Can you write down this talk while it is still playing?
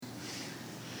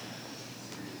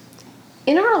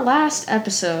In our last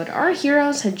episode, our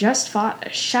heroes had just fought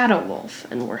a shadow wolf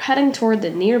and were heading toward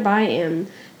the nearby inn,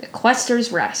 the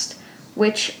Quester's Rest,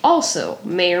 which also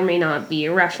may or may not be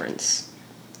a reference.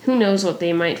 Who knows what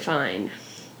they might find?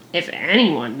 If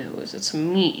anyone knows, it's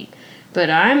me, but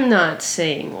I'm not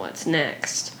saying what's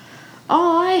next.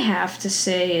 All I have to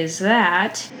say is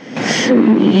that...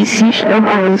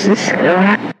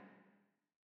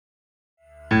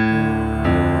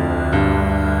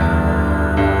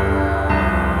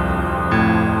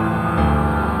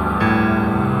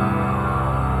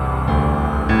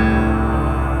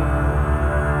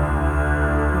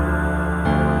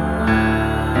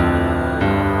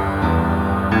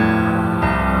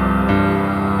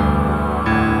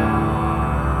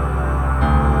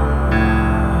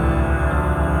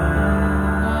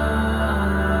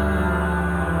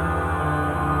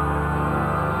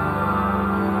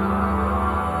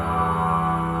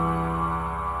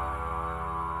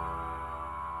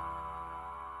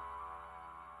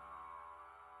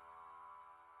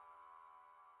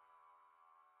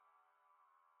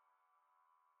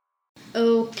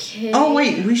 Okay. Oh,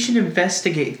 wait, we should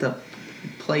investigate the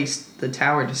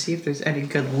tower, to see if there's any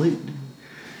good loot.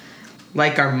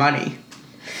 Like our money.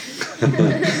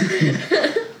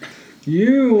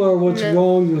 You are what's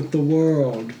wrong with the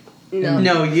world.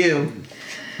 No, you.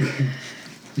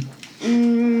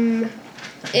 In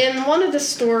one of the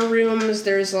storerooms,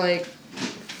 there's like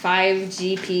 5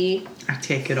 GP. I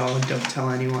take it all and don't tell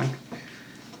anyone.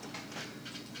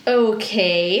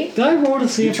 Okay. I want to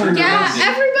see if I'm Yeah,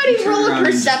 everybody roll a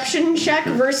perception check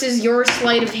versus your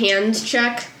sleight of hand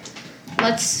check.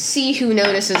 Let's see who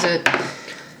notices it.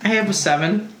 I have a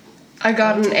 7. I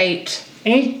got an 8.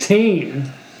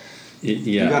 18. Yeah,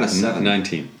 You got a 7.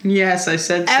 19. Yes, I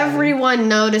said 7. Everyone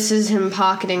notices him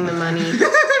pocketing the money.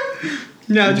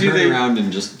 No, You do turn they? around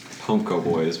and just Pumpko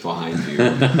Boy is behind you.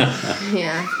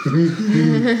 Yeah.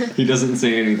 He doesn't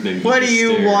say anything. he What do just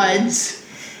you stares. want?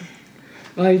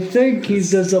 I think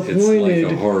he's It's disappointed.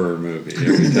 like a horror movie.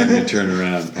 Every time you turn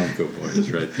around, Pumpko Boy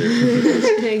is right there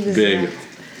with his big,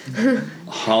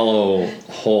 hollow,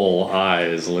 whole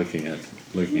eyes looking at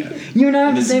you. You don't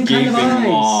have the This same kind gaping of eyes.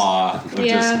 maw of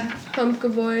Yeah,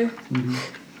 Pumpkin Boy.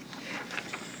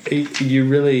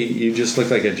 You just look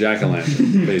like a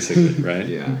jack-o'-lantern, basically, right? just,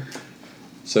 yeah.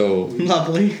 So,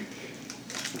 Lovely.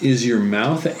 is your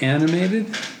mouth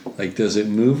animated? Like, does it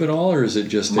move at all, or is it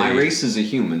just My race is a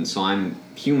human, so I'm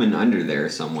human under there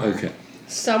somewhere. Okay.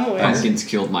 Somewhere. Pumpkins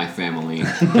killed my family.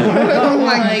 Oh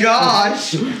my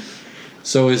gosh.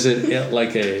 So is it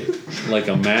like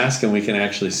a mask, and we can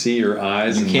actually see your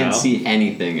eyes You and can't mouth see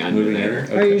anything under moving there.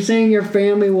 there? Are you saying your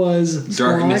family was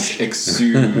Darkness squashed?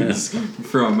 exudes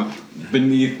from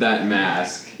beneath that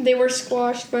mask. They were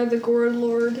squashed by the Gourd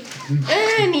Lord.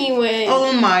 Anyway.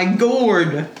 Oh my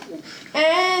gourd.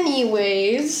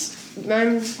 Anyways,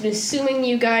 I'm assuming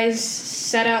you guys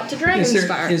set out to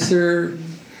Dragonspire. Is there?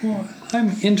 Well,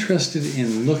 I'm interested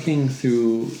in looking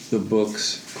through the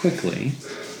books quickly.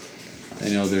 I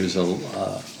know there's a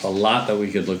lot that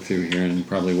we could look through here and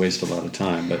probably waste a lot of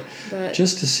time, but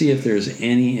just to see if there's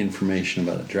any information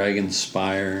about a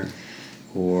Dragonspire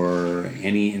or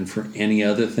any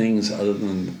other things other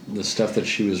than the stuff that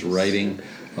she was writing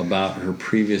about her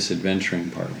previous adventuring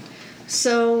party.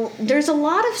 So, there's a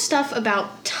lot of stuff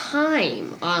about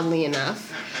time, oddly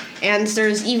enough. And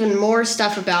there's even more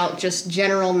stuff about just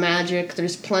general magic.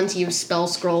 There's plenty of spell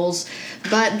scrolls.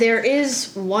 But there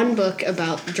is one book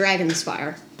about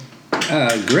Dragonspire.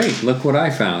 Great, look what I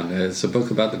found. It's a book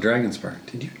about the Dragonspire.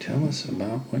 Did you tell us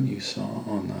about what you saw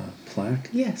on the plaque?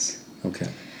 Yes. Okay.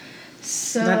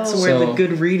 So That's where the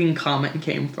good reading comment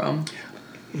came from.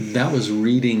 That was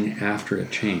reading after it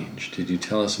changed. Did you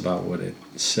tell us about what it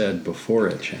said before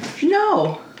it changed?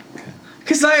 No.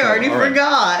 Because I already all right.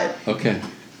 forgot. Okay.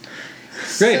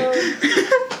 Great.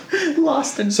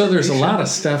 Lost in. So there's a lot of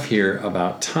stuff here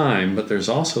about time, but there's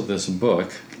also this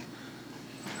book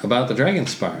about the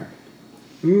Dragonspire.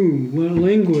 Ooh, what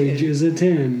language is it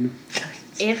in?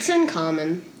 It's in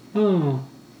common. Oh.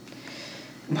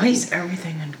 Why is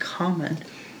everything in common?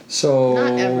 So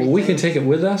Not everything. we can take it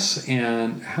with us,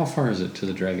 and how far is it to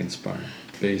the Dragonspire,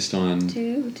 based on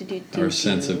our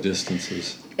sense of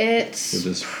distances? With It's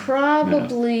this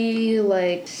probably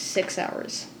like 6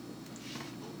 hours.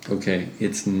 Okay,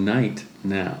 it's night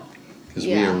now, because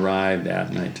we Yeah. arrived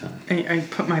at nighttime. I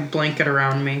put my blanket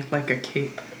around me like a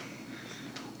cape.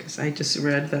 Because I just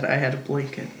read that I had a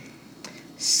blanket.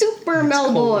 Super It's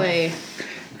cold. Melboy.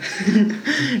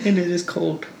 And it is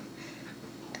cold.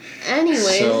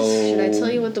 Anyways, So- should I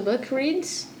tell you what the book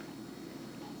reads?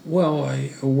 Well,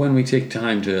 when we take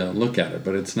time to look at it,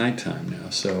 but it's nighttime now,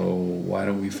 so why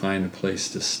don't we find a place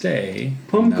to stay?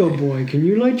 Pumpko Boy, can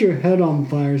you light your head on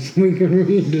fire so we can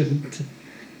read it?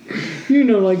 You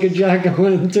know, like a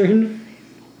jack-o'-lantern.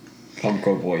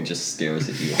 Pumpko Boy just stares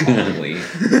at you haughtily.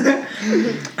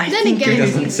 I Then think again- He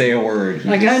doesn't say a word. He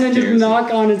I kind of just stares at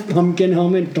knock on his pumpkin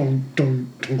helmet. Dun,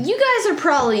 dun, dun. You guys are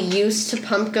probably used to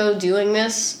Pumpko doing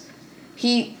this.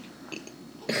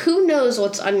 Who knows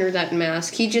what's under that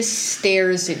mask? He just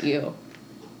stares at you.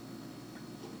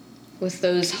 With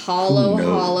those hollow, Who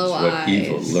knows hollow what eyes.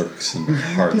 evil lurks in the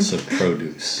hearts of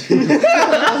produce? Oh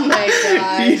my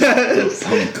gosh. The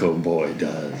Pumpko Boy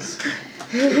does.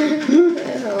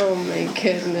 Oh my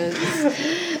goodness.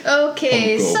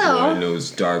 Okay, Pumpko so Boy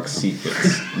knows dark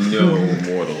secrets no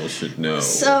mortal should know.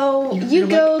 so you You're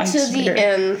go like to ice the bear.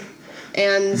 inn,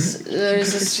 and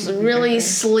there's this really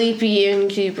sleepy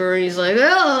innkeeper. He's like,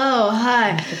 "Oh,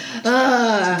 hi.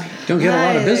 Don't get a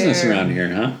lot of Hi business there. around here,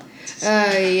 huh?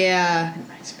 Yeah.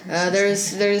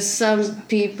 There's some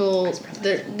people.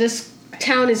 This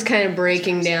town is kind of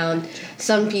breaking down.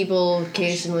 Some people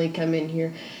occasionally come in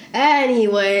here.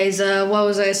 Anyways, what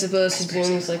was I supposed to do?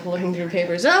 And he's like looking through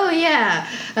papers. Oh yeah.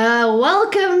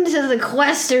 Welcome to the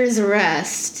Quester's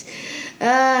Rest.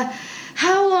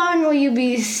 How long will you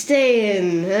be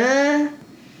staying, huh?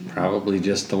 Probably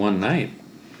just the one night.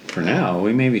 For now,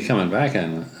 we may be coming back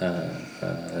in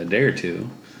a day or two.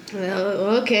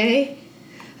 Okay.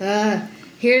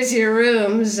 Here's your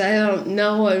rooms. I don't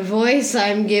know what voice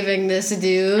I'm giving this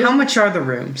dude. How much are the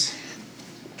rooms?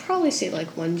 Probably say like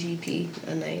 1 GP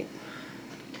a night.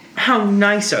 How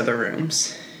nice are the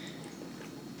rooms?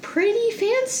 Pretty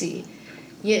fancy.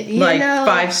 You Like know.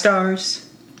 5 stars?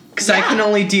 Because I Yeah. can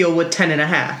only deal with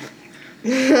 10.5.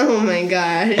 Oh my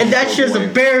god. And that's just boy.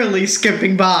 barely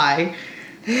skipping by.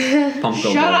 Pumpko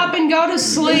Shut Boy. up and go to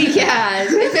sleep. Yeah,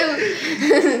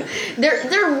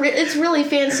 it's really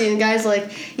fancy, and the guy's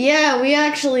like, yeah, we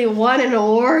actually won an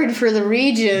award for the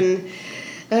region.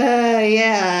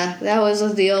 Yeah, that was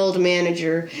with the old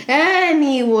manager.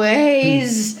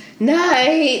 Anyways,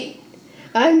 night.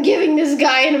 I'm giving this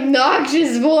guy an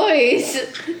obnoxious voice.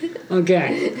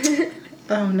 Okay.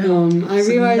 Oh no. I It's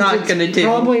realized not it's gonna do.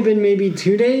 probably been maybe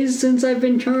 2 days since I've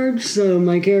been charged, so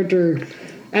my character,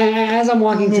 as I'm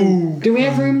walking through, do we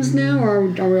have rooms now, or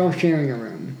are we all sharing a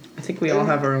room? I think we all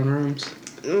have our own rooms.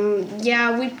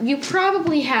 Yeah, you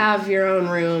probably have your own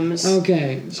rooms.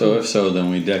 Okay. So if so, then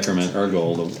we decrement our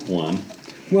goal to 1.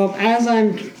 Well, as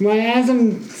I'm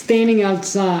standing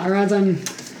outside, or as I'm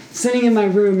sitting in my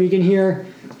room, you can hear,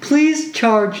 "Please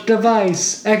charge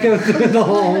device," echo through the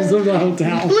halls of the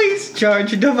hotel. Please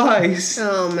charge a device.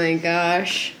 Oh my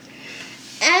gosh.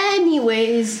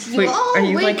 Anyways, you Wait, all are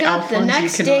you wake like up the Alphonse? You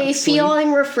next cannot day sleep?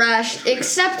 feeling refreshed,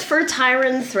 except for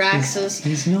Tyron Thraxus.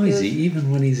 He's noisy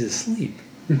even when he's asleep.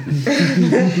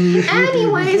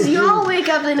 Anyways, you all wake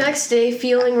up the next day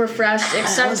feeling refreshed,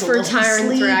 except for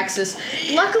Tyron Thraxus.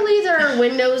 Luckily, there are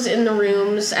windows in the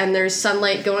rooms, and there's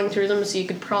sunlight going through them, so you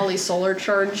could probably solar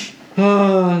charge.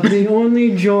 The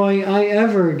only joy I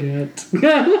ever get.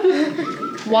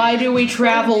 Why do we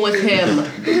travel with him?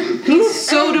 He's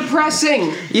so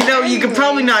depressing. You know, you could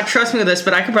probably not trust me with this,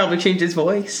 but I could probably change his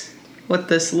voice with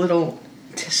this little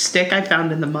stick I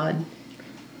found in the mud.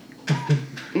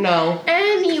 No.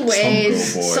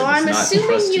 Anyways, Pumpko Boy so I'm does not assuming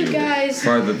trust you guys.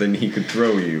 farther than he could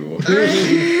throw you.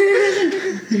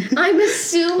 I'm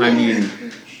assuming. I mean,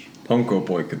 Pumpko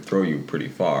Boy could throw you pretty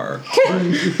far.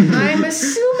 I'm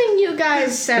assuming you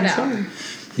guys set out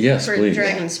Yes, for please.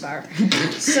 Dragonspire.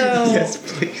 So. Yes,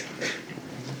 please.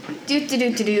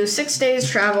 6 days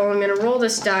travel. I'm gonna roll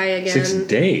this die again. 6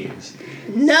 days.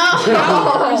 No!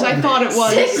 Hours, I thought it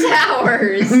was. 6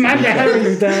 hours! My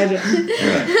battery's dead.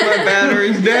 My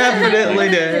battery's definitely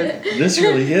dead. This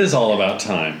really is all about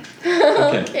time.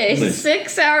 Okay, please.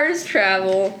 6 hours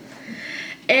travel.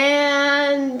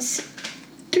 And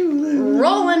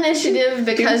roll initiative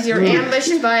because you're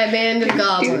ambushed by a band of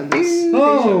goblins. Does that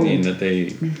Oh, mean that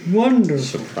they wonderful.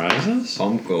 surprise us?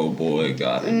 Pumpko Boy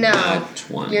got a No, nat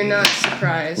 20. you're not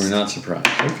surprised. We're not surprised.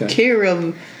 Okay.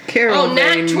 Carol Oh,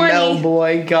 nat 20.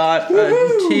 Melboy got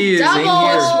a 2. Double!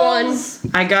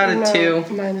 I got a 2.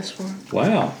 -1.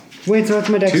 Wow. Wait, so that's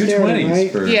my 2 dexterity, 20s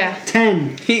right? for Yeah.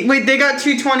 10. Wait, they got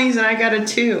 2 20s and I got a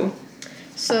 2.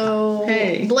 So,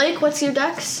 Hey. Blake, what's your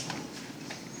dex?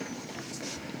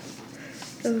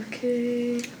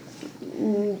 Okay.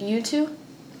 You two?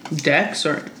 Dex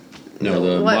or no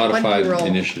the What- what'd you modified roll?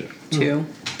 initiative. 2?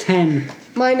 10.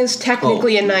 Mine is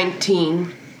technically a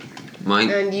 19. Mine,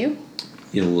 And you?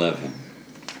 11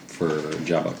 for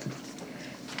Jabba.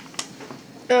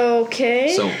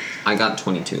 Okay. so I got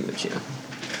 22 this year.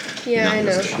 Yeah, I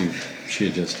know. She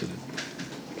adjusted it.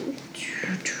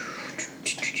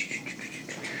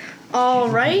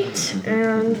 Alright,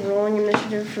 and rolling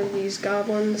initiative for these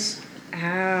goblins.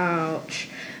 Ouch.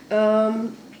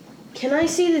 Can I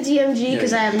see the DMG?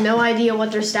 Because I have no idea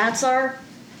what their stats are.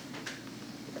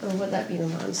 Or would that be the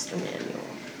monster manual?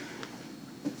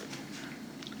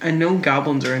 I know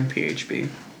goblins are in PHB.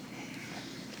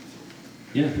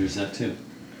 Yeah, there's that too.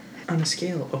 On a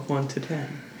scale of 1 to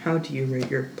 10, how do you rate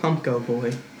your Pumpko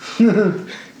boy?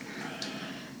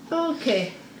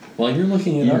 Okay. While you're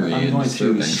looking it up, I'm Eerie going and to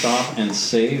disturbing. stop and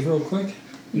save real quick.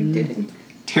 You didn't.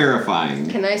 Terrifying.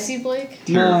 Can I see Blake?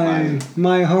 Terrifying.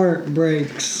 My heart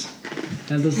breaks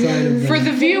at the sight of For them.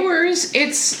 the viewers,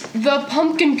 it's the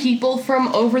pumpkin people from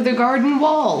Over the Garden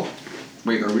Wall.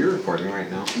 Wait, are we recording right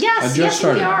now? Yes, yes,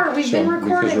 we are. We've been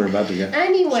recording. Because we're about to get.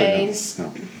 Anyways,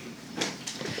 No.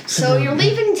 so you're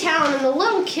leaving town, and the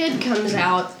little kid comes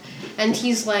out, and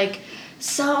he's like,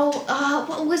 "So,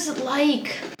 what was it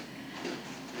like?"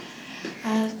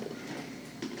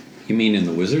 You mean in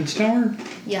the Wizard's Tower?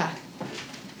 Yeah.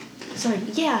 Sorry,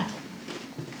 yeah.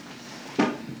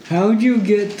 How'd you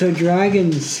get to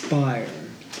Dragonspire?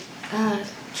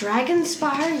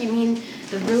 Dragonspire? You mean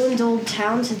the ruined old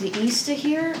town to the east of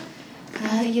here?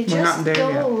 You We're just not there go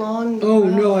yet. along the Oh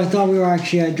road. no, I thought we were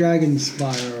actually at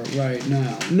Dragonspire right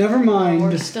now. Never We're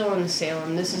mind. still in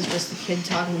Salem. This is just the kid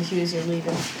talking to you as you're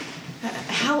leaving.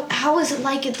 How is it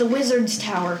like at the Wizard's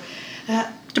Tower?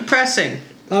 Depressing.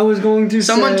 I was going to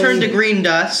Someone say... turned to green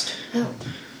dust. Oh.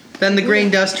 Then the green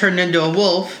dust turned into a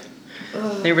wolf.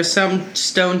 There was some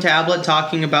stone tablet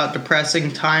talking about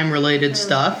depressing time-related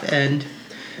stuff, and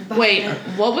Wait,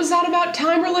 what was that about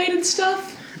time-related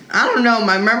stuff? I don't know.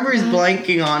 My memory's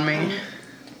blanking on me.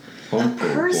 A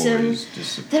person,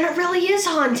 then it really is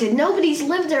haunted. Nobody's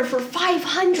lived there for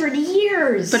 500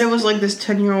 years. But it was like this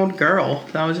 10-year-old girl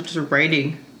that was just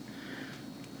writing.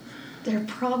 They're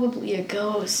probably a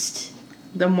ghost.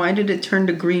 Then why did it turn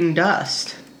to green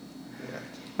dust?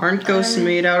 Aren't ghosts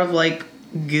made out of, like,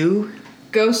 goo?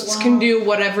 Ghosts can do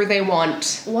whatever they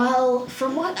want. Well,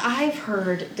 from what I've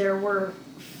heard, there were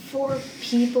 4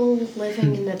 people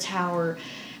living in the tower,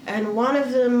 and one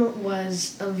of them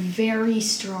was a very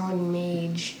strong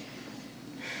mage.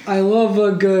 I love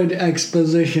a good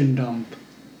exposition dump.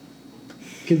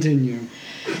 Continue.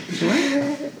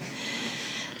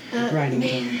 Writing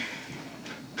them.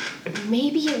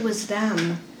 Maybe it was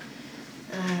them.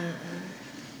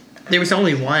 There was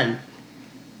only one.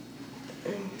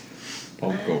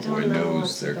 Pumpko I boy don't know knows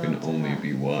what's there can about only that.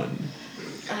 be one.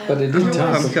 But it did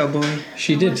talk. Pumpko boy.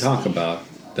 She did talk about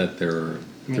that there are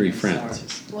 3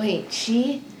 friends. Wait,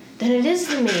 she? Then it is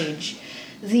the mage.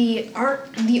 The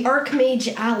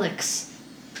Archmage Alex.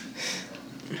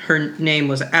 Her name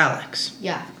was Alex.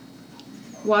 Yeah.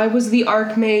 Why was the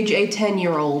Archmage a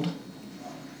 10-year-old?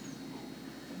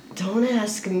 Don't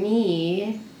ask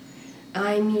me.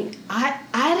 I mean, I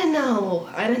don't know.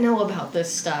 I don't know about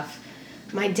this stuff.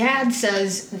 My dad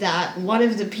says that one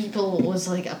of the people was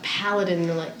like a paladin.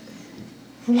 They're like,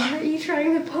 why are you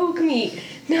trying to poke me?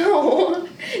 No,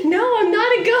 I'm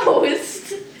not a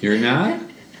ghost. You're not?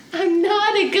 I'm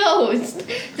not a ghost.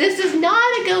 This is not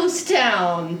a ghost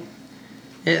town.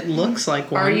 It looks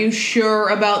like one. Are you sure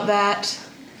about that?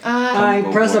 I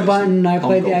Pumpko press a boy- button, I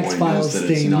play the Pumpko boy X-Files knows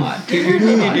that it's theme. not.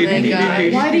 Thank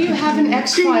God. Why do you have an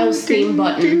X-Files theme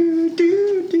button?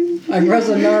 I press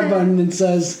another button that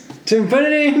says, to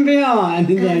infinity and beyond,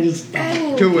 and then I just stop.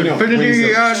 Anyway, To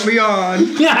infinity and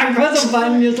beyond. Yeah, I press a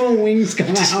button, just when wings come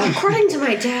out. according to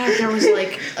my dad, there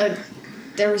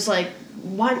was like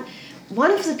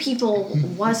one of the people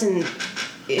wasn't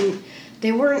in.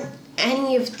 They weren't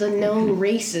any of the known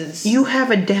races. You have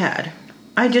a dad.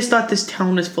 I just thought this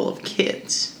town was full of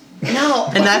kids. No.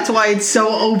 And that's why it's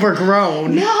so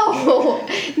overgrown. No.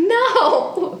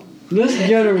 This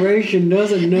generation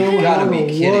doesn't know how gotta to be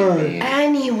kidding work. me.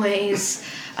 Anyways,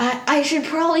 I should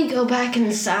probably go back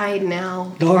inside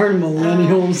now. Darn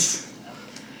millennials.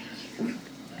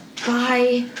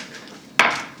 Bye.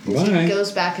 He Bye.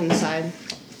 goes back inside.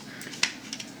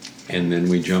 And then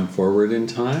we jump forward in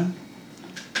time?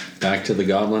 Back to the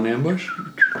goblin ambush?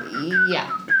 Yeah.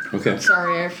 Okay.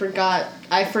 Sorry, I forgot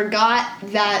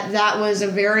that was a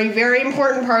very, very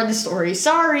important part of the story.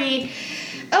 Sorry.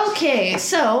 Okay,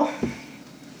 so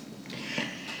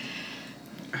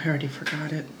I already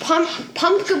forgot it.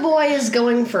 Pumpkin Boy is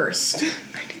going first.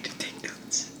 I need to take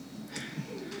notes.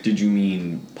 Did you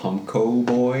mean Pumpko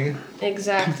boy?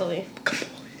 Exactly.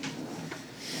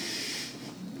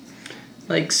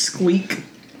 Like squeak,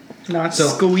 not So-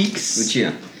 squeaks. But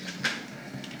yeah.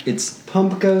 It's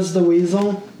Pump goes the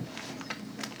weasel.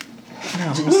 No.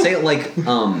 Say it like,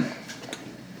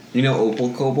 you know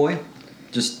Opal Cowboy?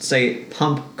 Just say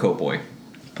Pump Cowboy.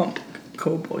 Pump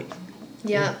Cowboy.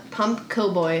 Yeah, Pump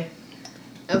Cowboy.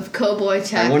 Of Cowboy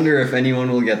Tech. I wonder if anyone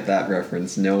will get that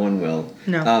reference. No one will.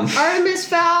 No. Artemis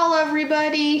Fowl,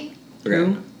 everybody!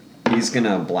 Okay. He's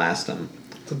gonna blast him.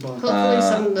 Hopefully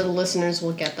some of the listeners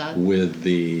will get that. With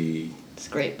the It's a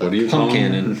great what book. do you Pump call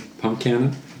cannon. them? Pump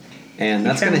cannon. And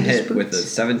that's gonna Found his hit with a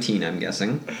boots. 17, I'm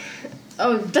guessing.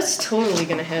 Oh, that's totally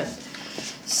gonna hit.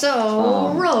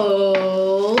 So,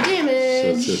 roll So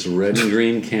damage. it's this red and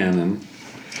green cannon.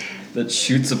 That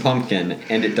shoots a pumpkin,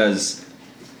 and it does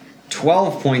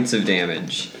 12 points of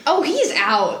damage. Oh, he's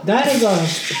out. That is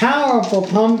a powerful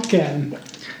pumpkin.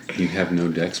 You have no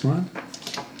dex mod?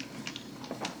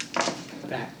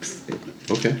 Dex.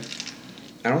 Okay.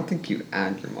 I don't think you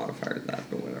add your modifier to that,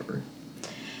 but whatever.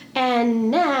 And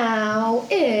now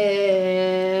it's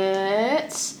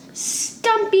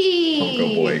Stumpy. Pump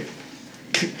Cowboy.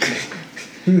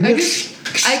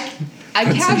 I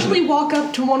casually walk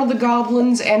up to one of the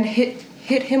goblins and hit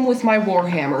him with my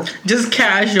warhammer. Just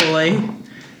casually.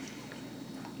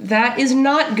 That is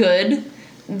not good.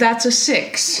 That's a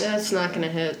 6. That's not gonna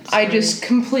hit. I sorry. just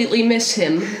completely miss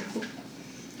him.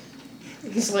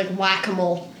 He's like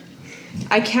whack-a-mole.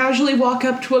 I casually walk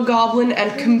up to a goblin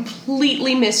and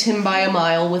completely miss him by a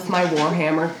mile with my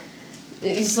warhammer.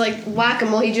 He's like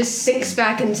whack-a-mole. He just sinks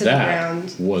back into the That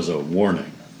ground. was a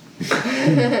warning.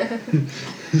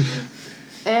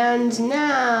 And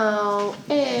now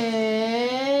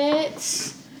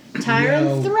it's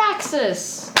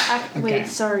Tyranthraxis. Wait,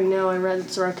 sorry, no, I read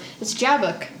it wrong. It's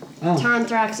Jabuk. Oh.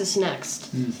 Tyranthraxis next.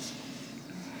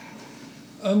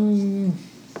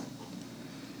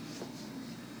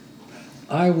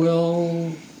 I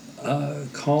will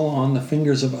call on the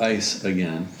fingers of ice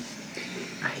again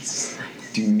Nice.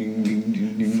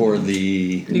 for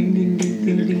the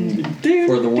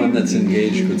one that's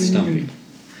engaged with Stumpy.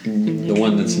 The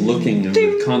one that's looking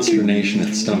with consternation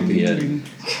at Stumpy at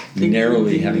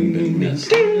narrowly having been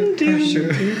missed.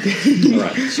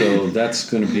 Alright, so that's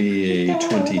going to be a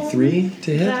 23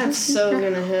 to hit. That's so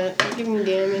gonna hit. Give me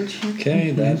damage.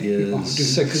 Okay, that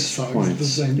is 6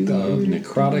 points of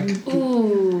necrotic,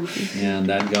 Ooh. and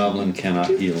that goblin cannot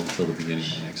heal until the beginning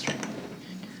of the next round.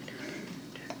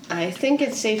 I think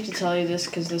it's safe to tell you this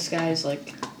because this guy's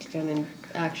like gonna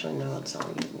actually know it's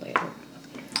on you later.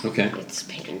 Okay. It's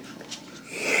painful.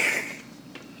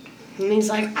 And he's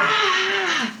like,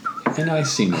 ah! And I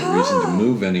see no reason to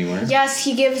move anywhere. Yes,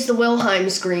 he gives the Wilhelm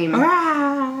scream.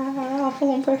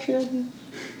 Full impression.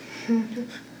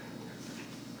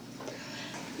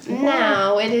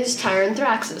 Now it is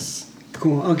Tyranthraxis.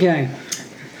 Cool. Okay.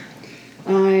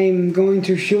 I'm going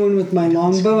to shoot in with my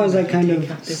longbow as I kind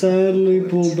of sadly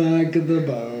pull back the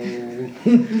bow.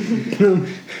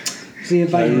 See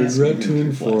if I I can. regret to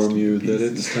inform you that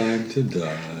it's time to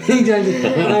die. Exactly.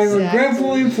 I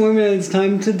regretfully inform you that it's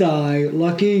time to die.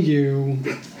 Lucky you.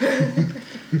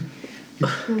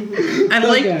 I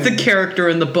like Okay. the character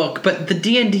in the book, but the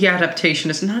D&D adaptation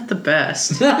is not the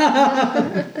best.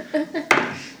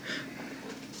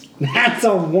 That's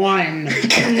a 1.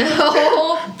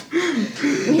 No.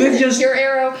 It's just Your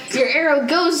arrow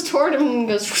goes toward him and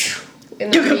goes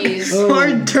in the knees. Oh.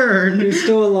 Hard turn. You're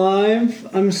still alive?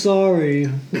 I'm sorry.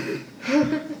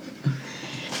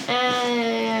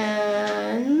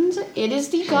 And it is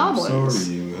the goblins.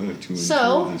 you have to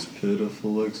So- this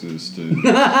pitiful existence.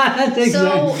 That's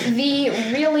So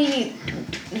exactly.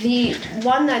 the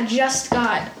one that just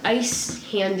got ice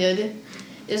handed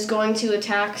is going to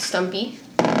attack Stumpy.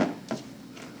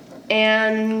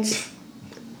 And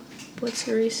what's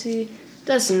your AC?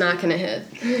 That's not gonna hit.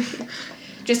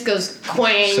 Just goes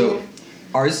quang. So,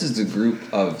 ours is a group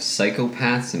of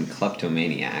psychopaths and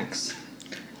kleptomaniacs.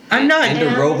 I'm not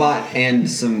And a robot and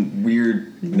some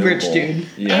weird noble. rich dude.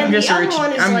 Yeah. And I'm just the a other rich.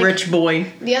 one is I'm like- rich boy.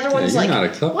 the other one is you're like, not a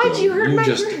klepto. why'd you hurt You my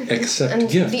just friend? accept And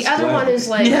gifts the other one gladly. is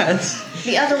like, Yes.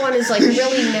 the other one is like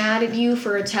really mad at you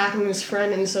for attacking his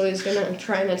friend, and so he's gonna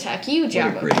try and attack you, What a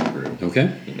Jabba. great group, Okay.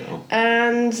 you know.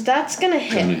 And that's gonna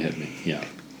hit. Gonna hit me. Yeah.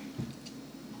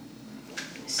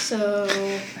 So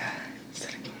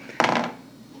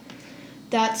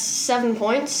that's 7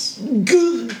 points.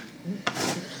 Good.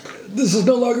 This is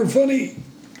no longer funny.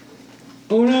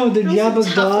 Oh no, did Tough Jabba of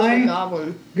a die?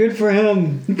 goblin. Good for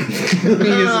him. He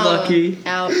is lucky.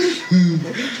 Ouch.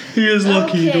 He is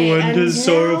lucky Okay, to end and his now-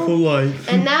 sorrowful life.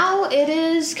 And now it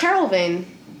is Carolvane.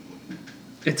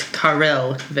 It's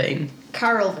Karel Vane.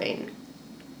 Carolvane.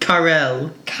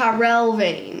 Karel.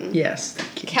 Carelvane. Yes,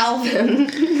 thank you. Calvin.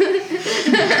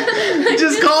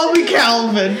 Just call me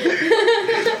Calvin.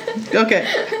 Okay.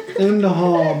 And the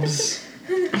Hobbs.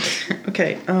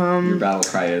 Okay. Your battle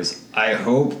cry is, I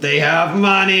hope they have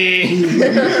money!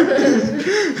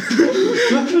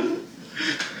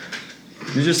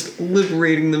 You're just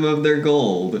liberating them of their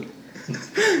gold.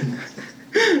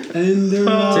 And they're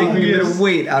Taking a bit of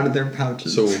weight out of their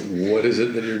pouches. So what is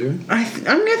it that you're doing? I'm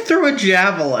gonna throw a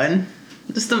javelin.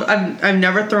 I've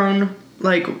never thrown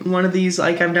like one of these.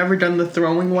 Like I've never done the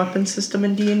throwing weapon system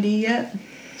in D&D yet.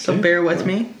 So Okay. bear with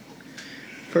me.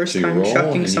 First So you time roll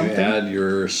chucking and something. you add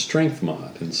your strength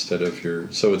mod instead of your...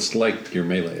 So it's like your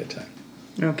melee attack.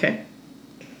 Okay.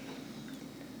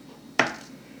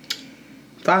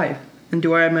 5. And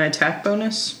do I have my attack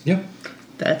bonus? Yep.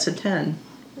 That's a 10.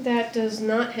 That does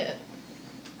not hit.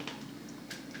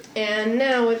 And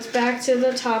now it's back to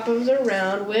the top of the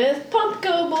round with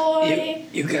Pumpko Boy.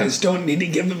 You guys don't need to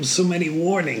give them so many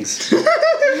warnings.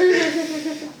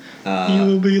 You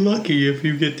will be lucky if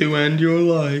you get to end your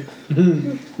life.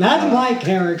 That's my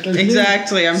character.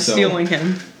 Exactly, I'm So- stealing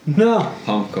him. No.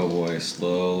 Pumpko Boy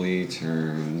slowly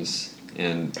turns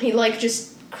and He just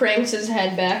cranks his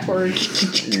head backwards.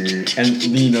 and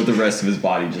the rest of his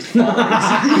body just falls.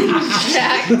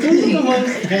 Exactly. The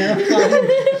most terrifying.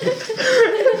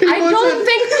 I don't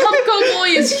think Pumpko Boy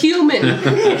is human.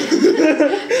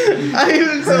 I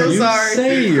am so You sorry.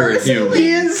 say you're human.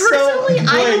 He is so Personally,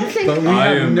 I don't think. But we I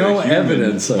have am no a human,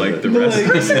 evidence of like it. the rest of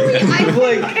Personally,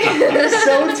 I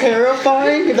so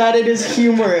terrifying that it is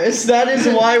humorous. That is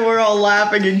why we're all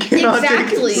laughing and cannot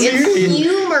exactly. take it It's serious.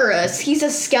 humorous. He's a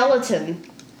skeleton.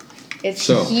 It's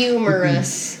So-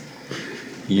 humorous.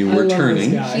 You I were love this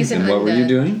turning, guy. He's an and what were you undead.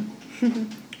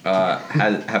 doing?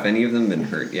 Have any of them been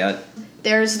hurt yet?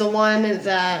 There's the one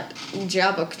that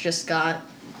Jabuk just got.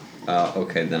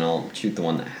 Okay, then I'll shoot the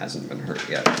one that hasn't been hurt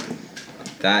yet.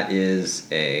 That is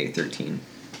a 13.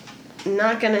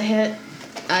 Not gonna hit.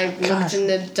 I looked in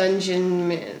the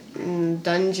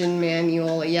dungeon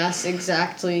manual. Yes,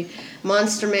 exactly.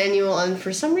 Monster manual, and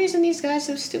for some reason these guys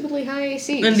have stupidly high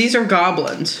ACs. And these are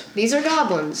goblins. These are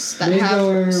goblins that They have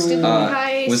are- stupidly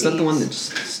high ACs. Was that the one that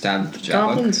just stabbed Jabba?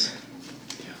 Goblins.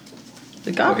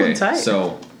 The goblin Okay, type.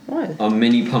 so What? a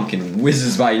mini pumpkin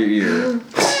whizzes by your ear.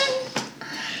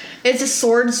 It's a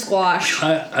sword squash.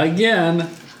 Again,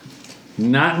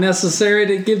 not necessary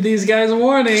to give these guys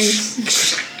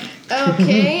warnings.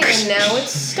 Okay, and now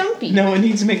it's Stumpy. No, it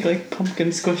needs to make like pumpkin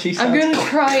squishy sounds. I'm gonna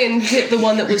try and hit the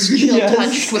one that was chill Yes.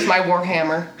 touched with my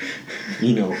warhammer.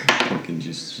 Pumpkin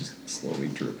juice just slowly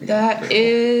dripping. That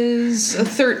is a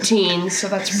 13, so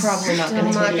that's probably not I'm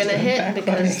gonna not hit. gonna hit Backfire.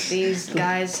 because these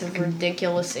guys have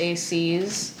ridiculous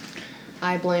ACs.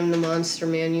 I blame the monster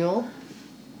manual.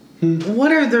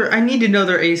 What are their? I need to know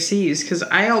their ACs because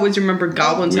I always remember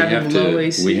goblins we having have low to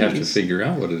ACs. we have to figure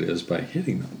out what it is by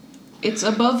hitting them. It's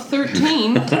above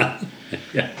 13.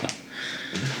 Yeah.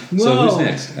 Whoa, So who's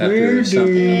next? we're After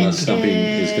Stumpy, doing- unless Stumpy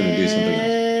is going to do something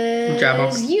else. Jabba.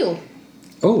 It's you.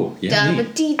 Oh, yeah, me.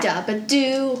 Dabba dee dabba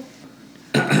doo.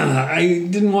 I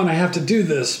didn't want to have to do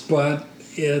this, but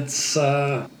it's,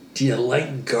 do you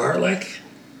like garlic?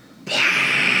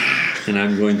 And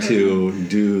I'm going to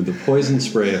do the poison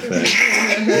spray effect.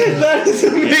 That is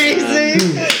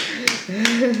amazing.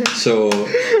 So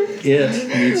it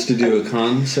needs to do a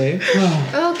con save.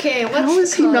 Okay, what's How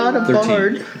is he not a 13.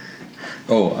 bard?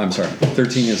 Oh, I'm sorry.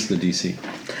 13 is the DC.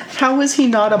 How is he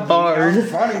not a bard?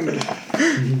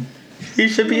 He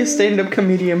should be a stand-up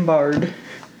comedian bard.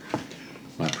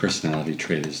 My personality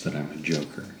trait is that I'm a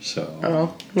joker, so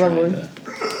Oh, trying lovely.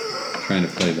 trying to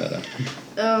play that up.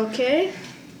 Okay.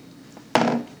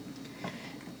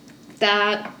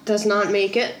 That does not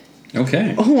make it.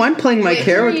 Okay. Oh, I'm playing my Wait,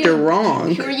 who are character you-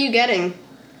 wrong. Who are you getting?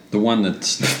 The one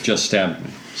that's just stabbed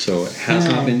me. So it has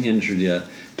not been injured yet.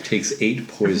 Takes 8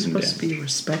 poison Supposed to damage. be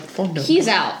respectful. No. He's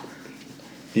out.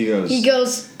 He goes. He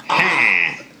goes.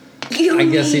 I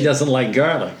guess he doesn't like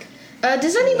garlic.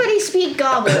 Does anybody speak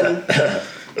Goblin?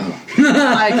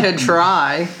 I could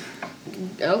try.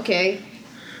 Okay.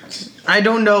 I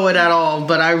don't know it at all,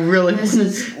 but I really.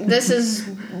 This is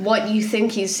what you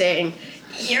think he's saying.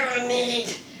 You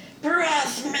need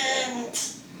breath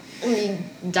mint. And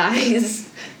he dies.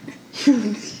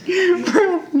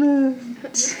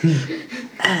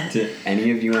 Did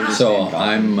any of you understand? So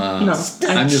Goblin?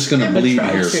 I'm just going to bleed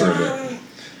here for a bit.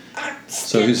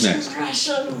 So who's next?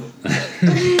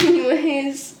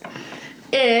 Anyways,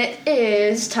 it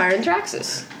is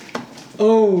Tyranthraxis.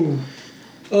 Oh,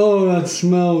 that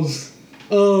smells.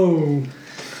 Oh,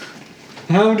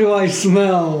 how do I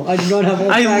smell? I do not have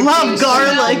I olfactory. love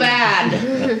garlic. Bad.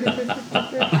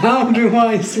 How do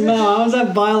I smell? How is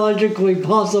that biologically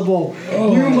possible?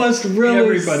 You must really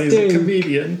Everybody's a stink.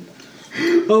 comedian.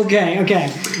 Okay.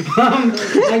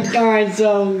 Alright,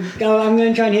 so I'm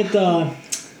gonna try and hit the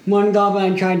one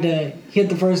goblin I tried to hit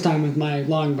the first time with my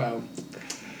longbow.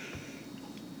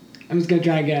 I'm just gonna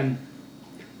try again.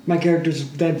 My character's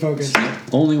dead focused.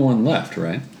 Only one left,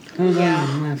 right? Oh,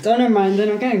 never mind then.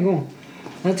 Okay, cool.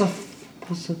 What's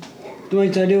do I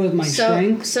do with my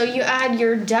strength? So you add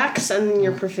your dex and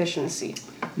your proficiency.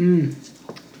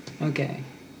 Okay.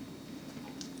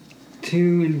 2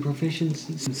 in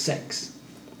proficiency. 6.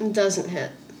 It doesn't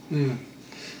hit.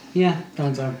 Yeah,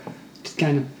 thought so. Just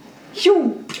kind of.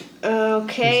 Shoo!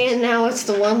 Okay, and now it's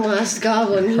the one last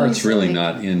goblin. Heart's He's really like-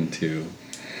 not into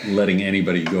letting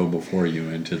anybody go before you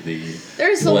into the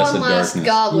There's the blessed one last darkness.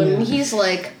 goblin, Yeah. and he's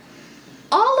like,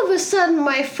 all of a sudden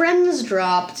my friends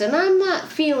dropped, and I'm not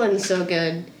feeling so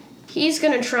good. He's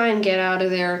gonna try and get out of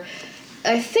there.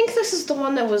 I think this is the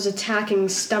one that was attacking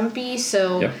Stumpy,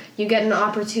 so Yep. you get an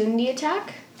opportunity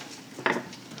attack.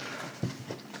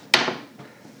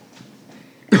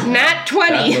 Nat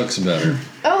 20. That looks better.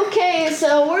 Okay,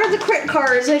 so where are the crit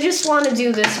cards? I just want to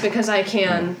do this because I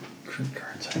can. Crit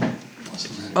cards.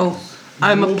 Wasn't that- Oh,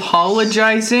 I'm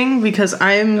apologizing because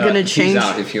I'm gonna He's change.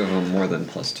 out if you have more than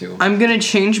 +2. I'm gonna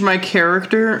change my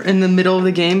character in the middle of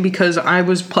the game because I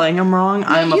was playing him wrong.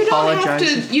 I'm You don't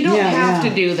apologizing. have Yeah. to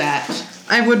do that.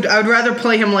 I would rather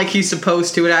play him like he's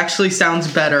supposed to. It actually sounds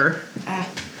better. Ah.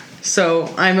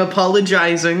 So I'm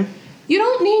apologizing. You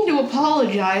don't need to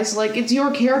apologize. Like, it's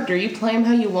your character. You play him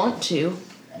how you want to.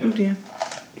 Oh dear.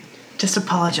 Just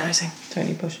apologizing.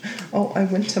 Tiny push. Oh, I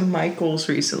went to Michael's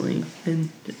recently, and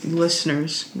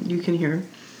listeners, you can hear.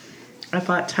 I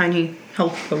bought tiny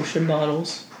health potion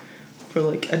bottles for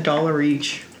like $1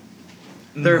 each.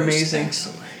 They're amazing.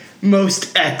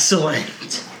 Most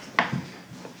excellent.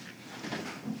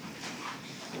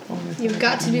 You've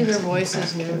got to do their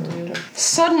voices now, dude.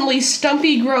 Suddenly,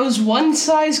 Stumpy grows one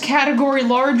size category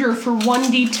larger for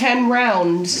 1d10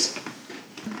 rounds.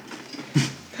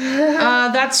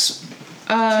 That's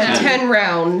 10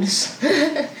 rounds.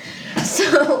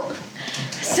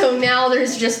 So now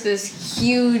there's just this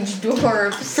huge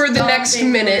dwarf For the next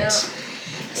stomping minute. around.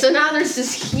 So now there's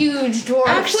this huge dwarf.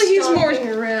 Actually, he's more stomping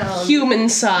around.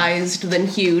 human-sized than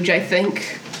huge, I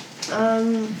think.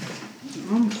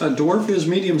 A dwarf is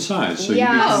medium sized, so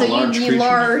Yeah, so you become a large you'd be creature.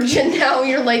 large, and now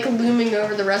you're like looming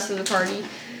over the rest of the party.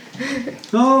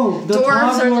 Oh, the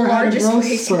Dwarves are the toddler had a largest growth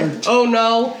race. spurt. Oh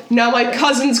no, now my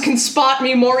cousins can spot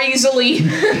me more easily.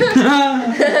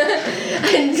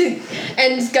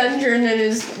 And Gundren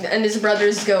and his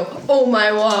brothers go, oh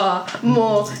my wa,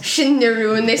 mo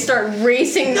Shinderu, and they start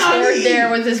racing toward there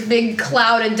with this big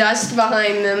cloud of dust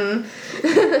behind them.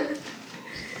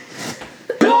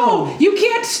 No, you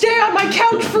can't stay on my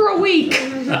couch for a week.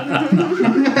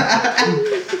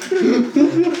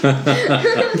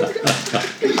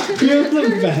 You're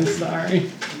the best, sorry.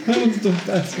 That was the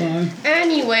best one.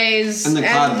 Anyways, And the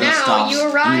cloud dust now stops, you and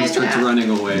he arrive starts at, running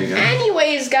away again.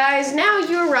 anyways, guys, now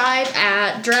you arrive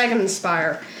at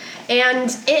Dragonspire. And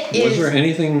it is Was there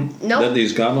anything Nope. that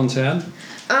these goblins had?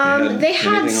 they had anything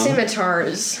on it?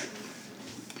 scimitars.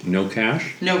 No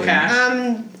cash? No cash.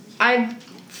 I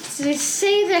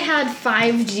say they had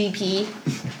 5 GP.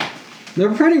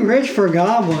 They're pretty rich for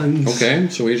goblins. Okay,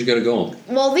 so we each got a gold.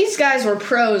 Well, these guys were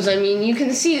pros. I mean, you can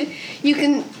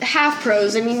half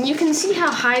pros. I mean, you can see how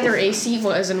high their AC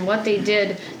was and what they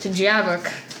did to Jabuk.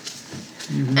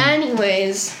 Mm-hmm.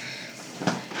 Anyways,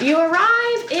 you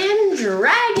arrive in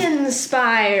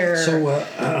Dragonspire. So,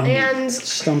 and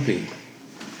Stumpy,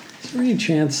 is there any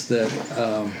chance that,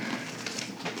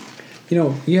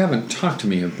 you haven't talked to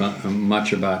me about,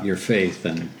 much about your faith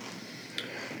and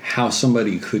how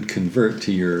somebody could convert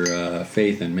to your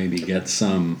faith and maybe get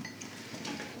some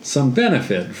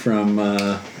benefit from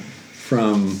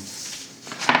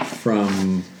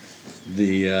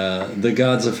the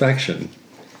God's affection.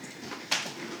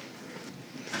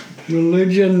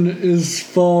 Religion is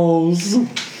false.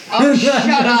 Oh,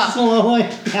 shut up. Slowly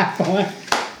back away.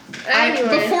 anyway,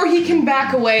 Before he can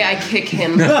back away, I kick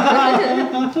him.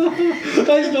 I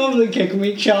still have the kick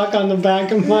me chalk on the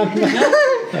back of my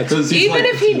back. Even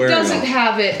if he wearing doesn't off.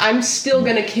 have it, I'm still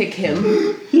gonna kick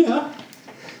him. Yeah.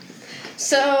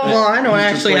 so Well, I don't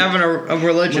actually have a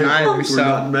religion either, We're so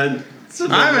not meant to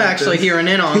do I'm like actually this. hearing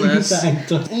in on this.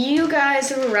 you guys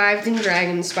have arrived in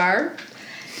Dragonspire,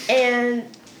 and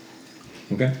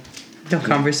Okay. No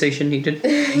conversation needed.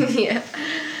 yeah,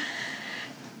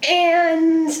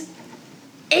 and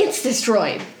it's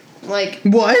destroyed. Like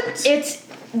What?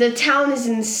 the town is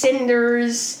in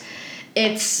cinders.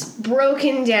 It's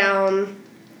broken down.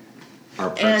 Are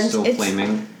parts And still it's-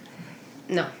 flaming?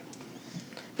 No.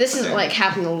 This is like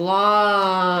happened a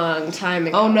long time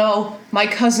ago. Oh no, my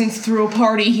cousin threw a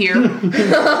party here.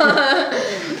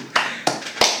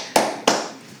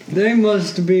 They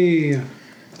must be.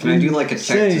 Can I do like a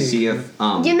check to see if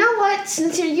You know what?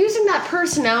 Since you're using that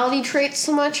personality trait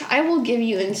so much, I will give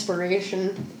you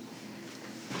inspiration.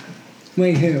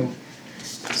 Wait, who?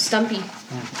 Stumpy.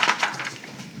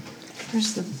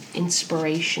 Where's the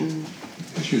inspiration?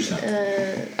 Let's use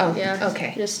that. Oh, yeah.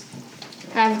 Okay. Just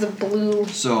have the blue.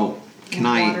 So can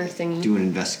Water I thingy. do an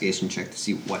investigation check to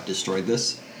see what destroyed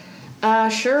this?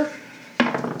 Sure.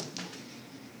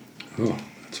 Oh,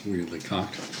 that's weirdly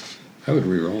cocked. I would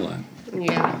re-roll that.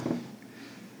 Yeah.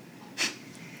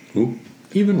 Oop,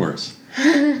 even worse.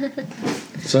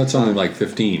 So that's only like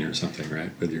 15 or something,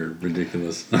 right? With your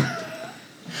ridiculous.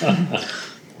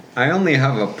 I only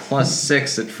have a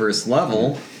 +6 at first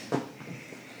level.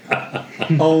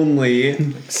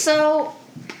 Only. So,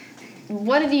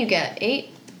 what did you get? 8?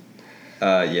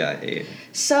 Yeah, 8.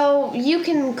 So, you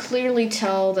can clearly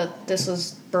tell that this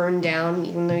was burned down,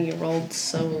 even though you rolled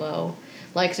so low.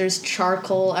 Like, there's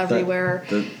charcoal everywhere.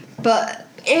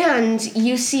 And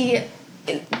you see,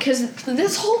 because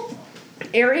this whole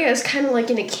area is kind of like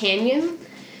in a canyon,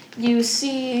 you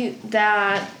see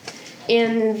that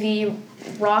in the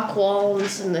rock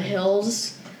walls and the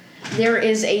hills, there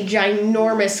is a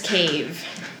ginormous cave.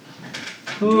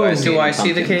 Do I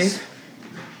see the pumpkins? cave?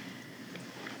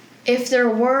 If there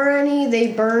were any,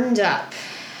 they burned up.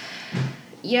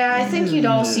 Yeah, I think you'd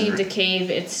all see the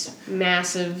cave. It's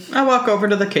massive. I walk over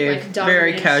to the cave Like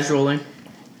very dominant. casually.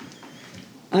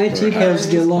 I T-pose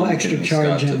get a little extra Pumpkins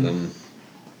charge got to in. them.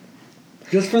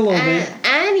 Just for a little bit.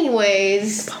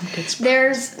 Anyways,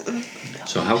 there's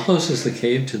So how close is the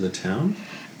cave to the town?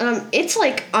 it's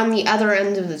like on the other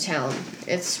end of the town.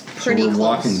 It's pretty so we're close.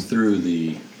 walking through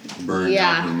the burned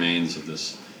Yeah. out remains of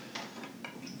this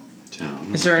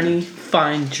town. Is there any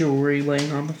fine jewelry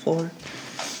laying on the floor?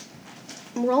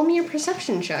 Roll me a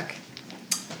perception check.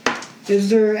 Is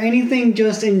there anything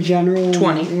just in general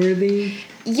 20. worthy?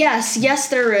 Yes,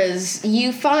 there is.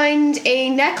 You find a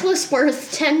necklace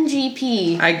worth 10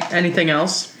 GP, Anything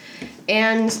else?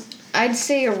 and I'd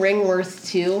say a ring worth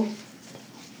 2.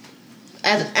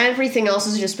 And everything else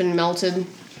has just been melted.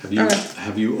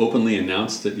 Have you openly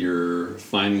announced that you're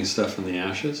finding stuff in the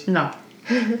ashes? No.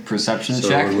 Perception So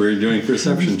check. we're doing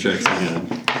perception checks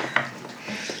again.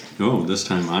 Oh, this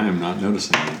time I am not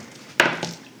noticing it.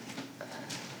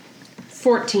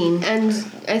 14. And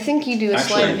I think you do a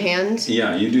sleight of Actually, hand.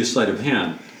 Yeah, you do sleight of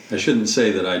hand. I shouldn't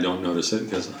say that I don't notice it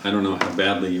because I don't know how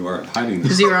badly you are at hiding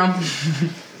this. 0.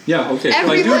 Yeah, okay, so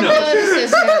I do Everyone notice.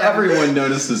 notices him. Everyone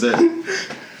notices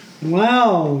it.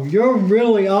 Wow, you're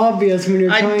really obvious when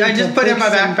you're I trying to just put it in pick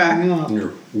my backpack. something up.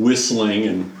 You're whistling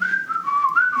and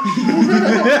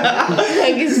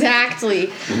Exactly.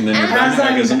 then your As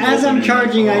backpack isn't as I'm open,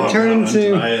 charging, and I turn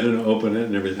to- untie it and open it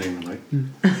and everything. I'm like,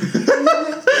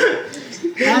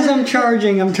 As I'm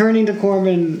charging, I'm turning to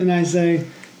Corbin and I say,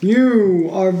 "You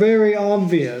are very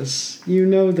obvious. You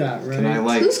know that, right?" Can I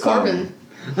like? Who's Corbin?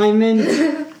 I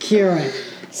meant Kieran.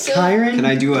 So, Kyron? Can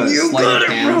I do a sleight of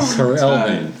hand?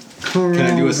 Corelvane. Can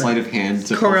I do a sleight of hand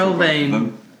to Coral both of vein.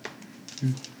 them?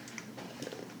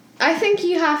 I think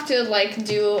you have to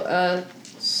do a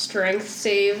strength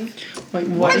save. Wait,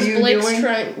 what are you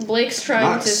doing? Blake's trying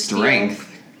Not to strength. steal.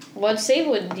 What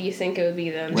save do you think it would be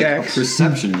then? Like a Dex.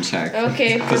 perception check.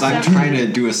 Okay, Because I'm perception. trying to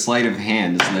do a sleight of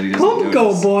hand so that he doesn't Pumpko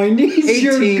notice. boy needs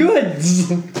your 18.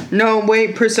 goods. No,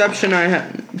 wait, perception I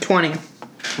have 20.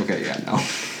 Okay, yeah, no.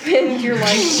 And you're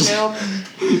like, no.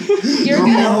 You're good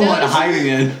No, at what noticing. hiding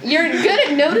it? You're good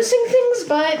at noticing things,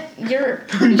 but you're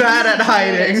Bad at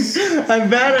hiding. I'm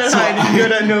bad at hiding,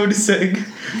 good at noticing.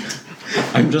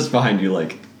 I'm just behind you,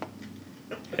 like,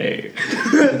 hey.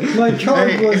 My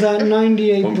charge was at Pumpko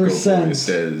boy 98%.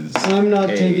 says, I'm not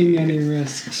hey. taking any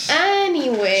risks.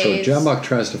 Anyways. So Jambok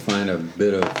tries to find a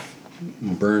bit of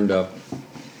burned up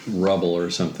rubble or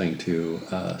something to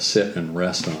sit and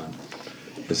rest on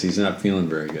because he's not feeling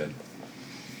very good.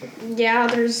 Yeah,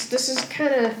 this is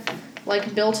kind of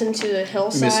like built into the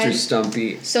hillside. Mr.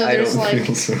 Stumpy, So I there's, don't like-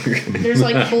 feel so good. There's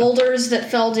like boulders that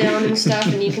fell down and stuff,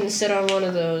 and you can sit on one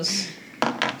of those.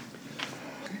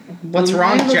 What's I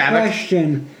wrong, have a Javik?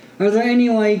 question. Are there any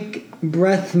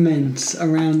breath mints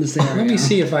around this area? Let me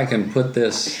see if I can put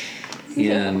this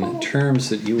in terms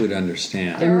that you would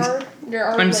understand. There are.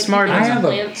 I'm like, smart. I have a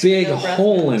plants big with no breath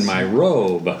hole in mints. my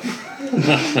robe.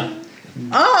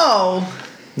 Oh!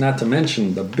 Not to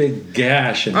mention the big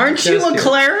gash in my Aren't you chest a here.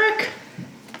 cleric?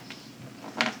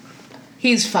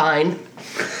 He's fine.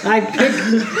 I pick.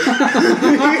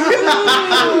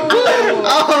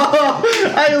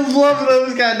 I love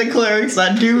those kind of clerics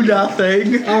that do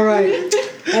nothing. All right.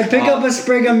 I pick up a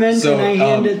sprig of mint so, and I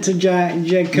hand it to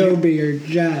Jacoby or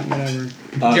whatever.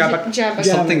 Jabba.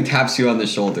 Something taps you on the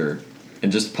shoulder,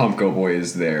 and just Pumpko Boy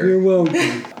is there. You're welcome.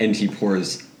 And he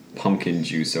pours pumpkin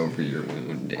juice over your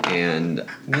wound. And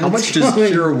how much What's does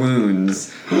going- cure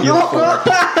wounds heal for?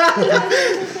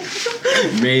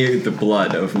 May the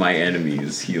blood of my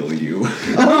enemies heal you.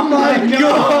 Oh my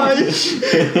gosh!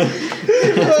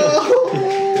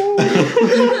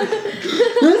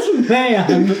 This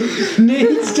man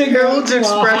needs to go Harold's to a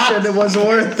expression was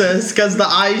worth this because the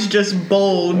eyes just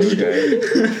bulged.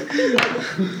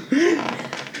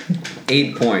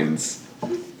 8 points.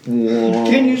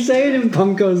 Can you say it in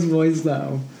Punko's voice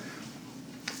though?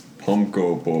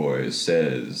 Pumpko Boy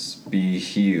says, "Be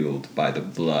healed by the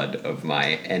blood of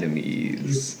my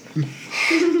enemies."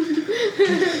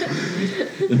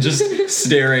 Just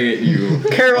staring at you.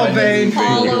 Carol Vane.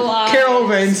 Hollow eyes. Carol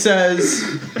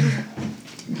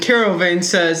Vane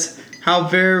says, "How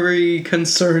very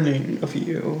concerning of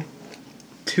you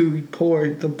to pour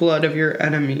the blood of your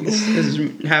enemies is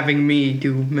having me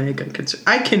do mega concern."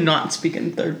 I cannot speak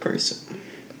in third person.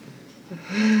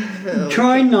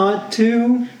 Try not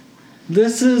to.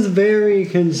 This is very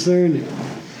concerning.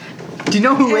 Do you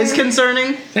know who is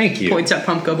concerning? Thank you. Points at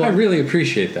Pumpko Boy. I really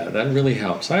appreciate that. That really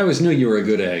helps. I always knew you were a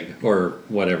good egg, or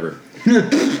whatever.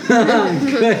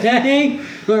 Hey,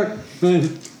 or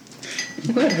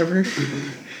Whatever.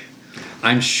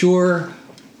 I'm sure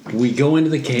we go into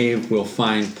the cave, we'll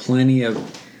find plenty of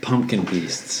pumpkin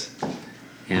beasts,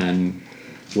 and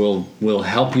we'll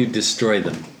help you destroy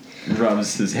them.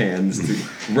 Rubs its hands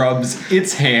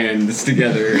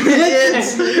together.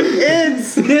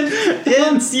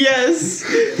 It's yes.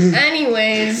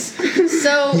 Anyways,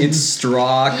 so It's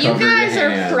straw you covered guys are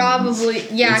hands. probably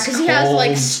It's because he has like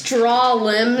cold. straw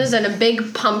limbs and a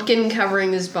big pumpkin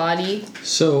covering his body.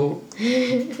 So,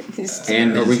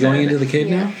 And are we going into the cave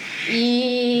now?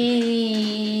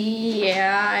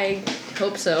 Yeah, I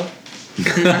hope so.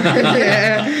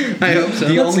 Yeah, I hope so.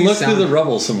 The Let's only look sound- through the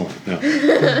rubble some more. No.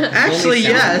 Actually,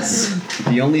 sound- yes.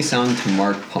 The only sound to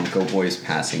mark Pumpko Boy's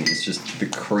passing is just the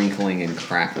crinkling and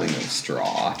crackling of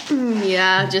straw.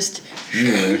 Yeah, just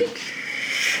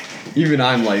Even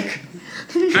I'm like,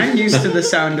 I'm used to the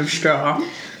sound of straw.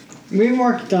 we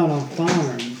worked on a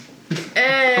farm.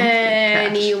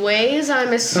 anyways,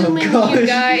 I'm assuming gosh. you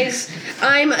guys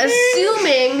I'm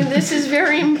assuming this is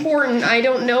very important. I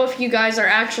don't know if you guys are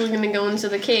actually going to go into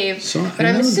the cave, So, but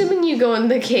I'm assuming you go in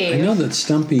the I cave. know that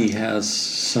Stumpy has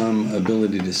some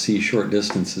ability to see short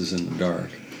distances in the dark.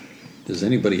 Does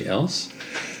anybody else?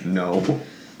 no.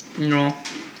 No.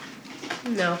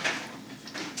 No.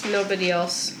 Nobody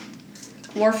else.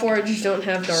 Warforged don't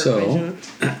have dark So- vision.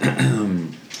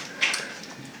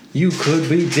 You could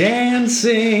be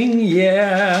dancing,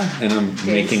 yeah. And I'm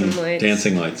making lights.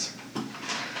 dancing lights.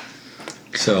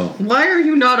 So, Why are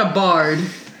you not a bard?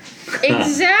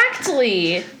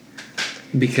 Exactly.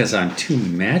 because I'm too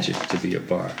magic to be a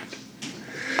bard.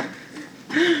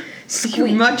 You're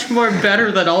much more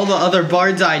better than all the other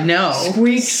bards I know.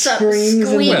 Squeak screams in the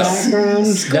squeaks. background.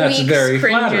 That's very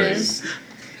cringes.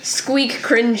 Squeak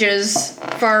cringes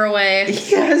far away.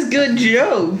 He has good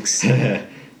jokes.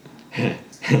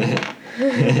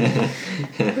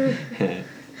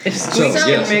 If Squeak So,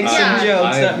 can make some yeah.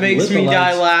 jokes, that makes me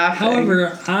die laughing.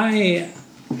 However,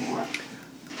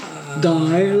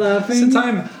 Die laughing. since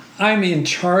I'm in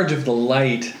charge of the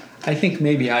light, I think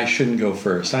maybe I shouldn't go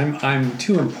first. I'm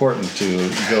too important to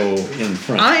go in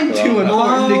front. I'm But too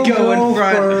I'll- important to go in go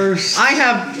front. first. I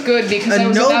have Good, because A I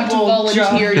was about to noble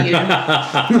volunteer you.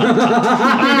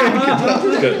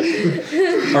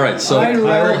 Good. All right, so I'd I will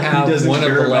rather- have He doesn't one of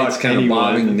care the lights about kind of anyone.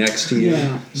 bobbing next to you,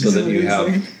 Yeah. so that you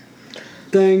have.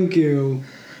 Thank you.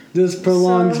 This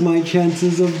prolongs So- my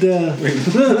chances of death.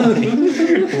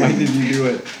 Why did you do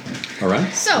it? All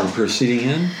right. So- we're proceeding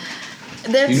in.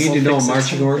 That's, You need to know a fix it.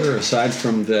 marching order aside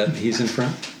from that he's in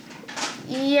front.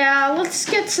 yeah, let's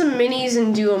get some minis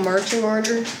and do a marching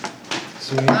order.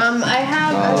 Sweet. I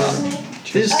have a snake.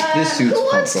 This suits Who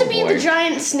wants to Pumpko be Boy. the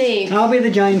giant snake? I'll be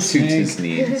the giant Suits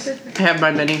snake. his needs. I have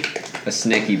my mini. A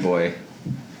snaky boy.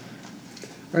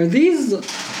 Are these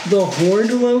the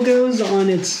Horde logos on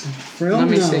its frill? Let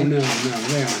me no, see. no,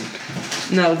 they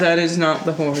aren't. No, that is not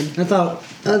the horde. I thought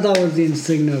it was the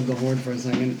insignia of the Horde for a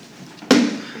second.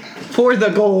 For the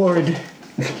gourd.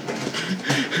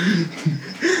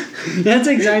 That's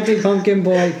exactly Pumpkin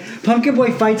Boy. Pumpkin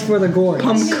Boy fights for the gourds.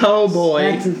 Pumpko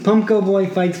Boy. Pumpko Boy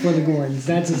fights for the gourds.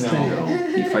 That's his thing. No,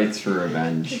 he fights for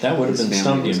revenge. That would have His been family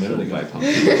Stumpy was a minute killed by ago.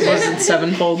 pumpkins. Was it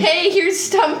sevenfold? Hey, here's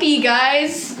Stumpy,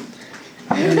 guys.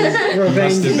 Revenge.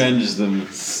 Must avenge them.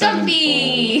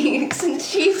 Stumpy! Since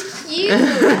she's cute.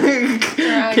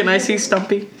 Can I see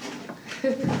Stumpy?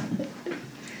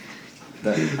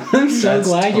 I'm so That's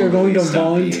glad you're going to totally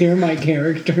Stumpy. volunteer my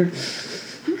character.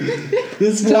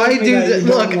 This tells Why me do that that? you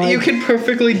don't Look, you can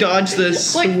perfectly dodge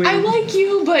this. Like, I like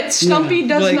you, but Stumpy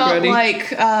does Blake, not ready? like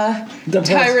the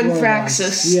Tyron Robots.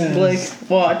 Thraxus. Yes. Blake,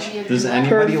 watch. Does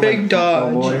anybody Perfect like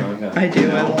dodge. Pumpko Boy? Okay. I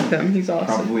do. I love him. He's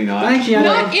awesome. Probably not. Actually, I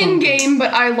Not like in game,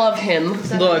 but I love him.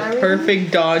 Look,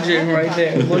 perfect dodging right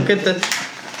there. Look at the.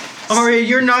 Aria,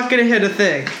 you're not gonna hit a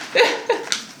thing.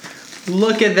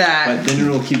 Look at But that. then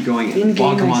it'll keep going In and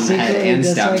bonk game, him I on the head secretly and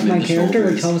stab dislike him my in the character,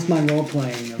 which shoulders. helps my role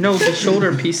playing. No, the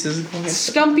shoulder pieces.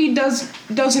 Stumpy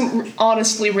doesn't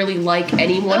honestly really like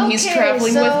anyone he's Okay,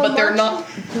 traveling so with, but they're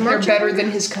marching- not. They're better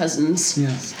than his cousins.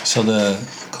 Yes. So the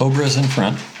Cobra's in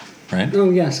front, right? Oh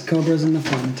yes, Cobra's in the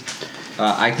front.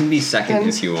 I can be second And-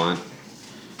 if you want.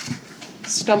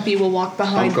 Stumpy will walk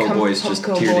behind Pumpko Boy's just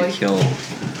Pumpko here Boy. to kill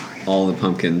all the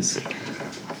pumpkins.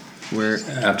 Where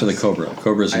After the Cobra.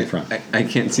 Cobra's in front. I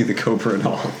can't see the cobra at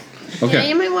all. Yeah, Okay.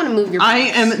 you might want to move your. I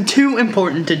am too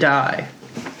important to die.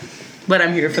 But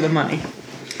I'm here for the money.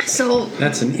 So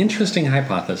That's an interesting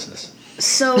hypothesis.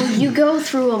 you go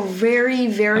through a very,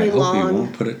 I very hope we long.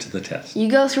 won't put it to the test. You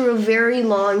go through a very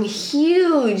long,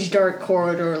 huge dark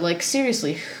corridor. Like,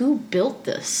 seriously, who built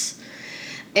this?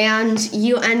 And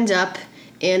you end up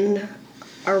in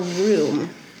a room.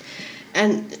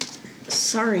 And,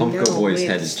 sorry, Pumpko no, Boy's wait,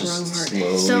 head it's is the wrong just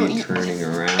part. slowly So, turning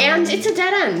around. and it's a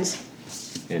dead end.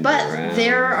 and But around.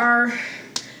 there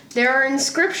are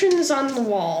inscriptions on the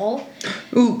wall.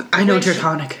 Ooh, I know Which-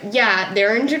 Draconic. Yeah,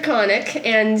 they're in Draconic,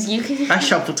 and you can. I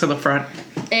shuffle to the front.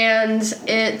 And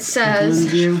it says.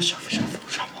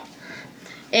 Shuffle.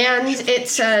 And it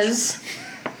says.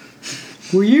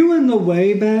 Were you in the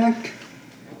way back?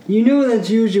 You know that's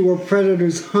usually where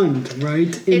predators hunt,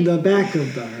 right? In the back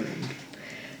of the herd.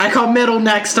 I call middle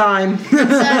next time. It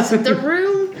says the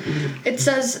room. It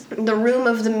says the room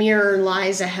of the mirror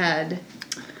lies ahead.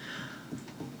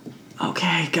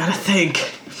 Okay, gotta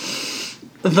think.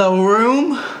 The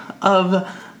room of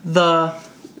the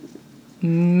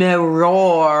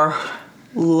mirror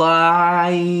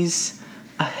lies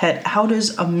ahead. How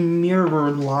does a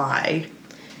mirror lie?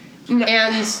 And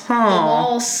the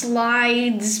wall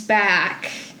slides back.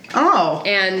 Oh,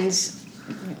 And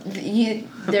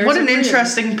there's what a an room.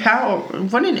 interesting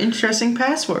What an interesting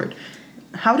password.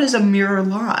 How does a mirror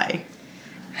lie?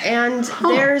 And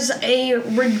there's a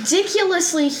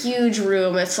ridiculously huge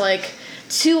room. It's like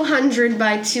 200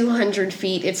 by 200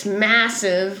 feet. It's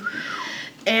massive.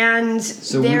 And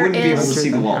So we there wouldn't be able to is see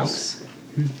the walls.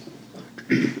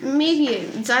 maybe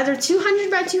it's either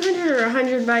 200 by 200 or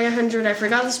 100 by 100. I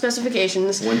forgot the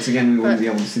specifications. Once again, we wouldn't But- be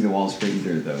able to see the walls for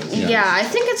either of those. Yeah, I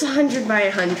think it's 100 by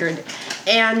 100.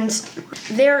 And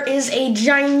there is a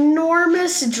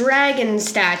ginormous dragon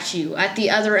statue at the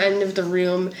other end of the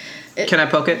room. Can I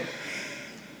poke it?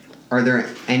 Are there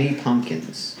any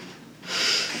pumpkins?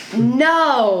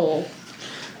 No.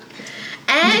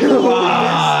 And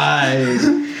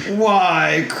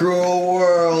Why, cruel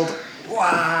world?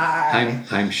 Why?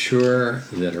 I'm sure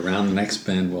that around the next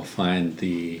bend we'll find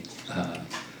the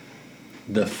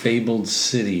fabled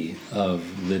city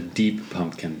of the deep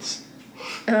pumpkins.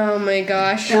 oh my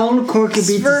gosh. Elm Corky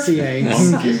beats Swerve. CA.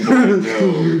 Pumpkin boy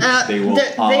knows they will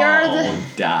they are all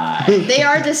die. They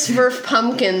are the Smurf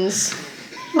pumpkins.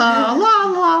 La la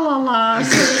la la la.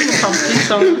 Pumpkin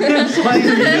song.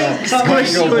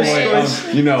 Pumpkin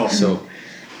boy, you know, So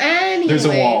Anyway, there's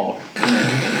a wall.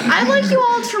 I'd like you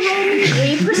all to roll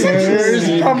me a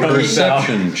perception.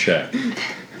 perception check.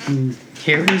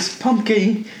 Here's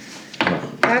Pumpkin.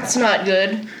 That's not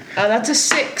good. That's a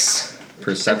 6.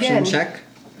 Perception Again. check.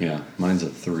 Yeah, mine's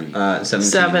at 3. 17.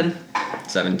 7.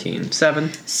 17. 7.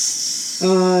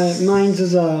 Mine's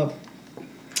is a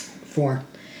 4.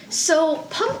 So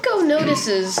Pumpko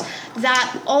notices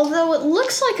that although it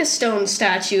looks like a stone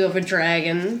statue of a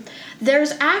dragon,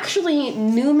 there's actually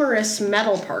numerous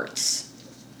metal parts.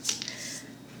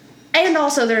 And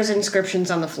also there's inscriptions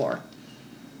on the floor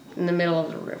in the middle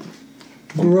of the room.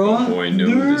 Boy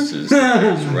notices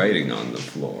there's writing on the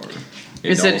floor. And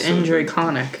Is it also in the-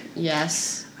 Draconic?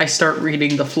 Yes. I start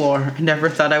reading the floor. I never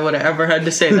thought I would have ever had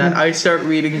to say that. I start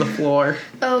reading the floor.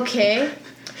 Okay.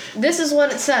 This is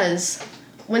what it says.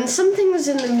 When something is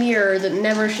in the mirror that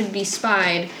never should be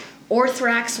spied,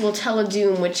 Orthrax will tell a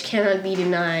doom which cannot be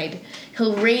denied.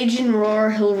 He'll rage and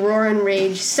roar, he'll roar and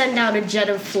rage, send out a jet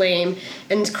of flame,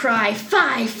 and cry,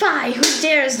 Fie, fie, who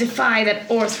dares defy that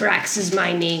Orthrax is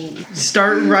my name?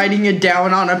 Start writing it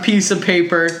down on a piece of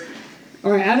paper.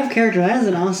 Alright, out of character, that is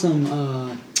an awesome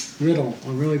riddle.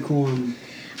 A really cool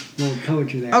little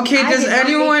poetry there. Okay, I does did not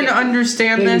anyone make it.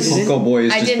 understand Yeah, you this? did. Funko Boy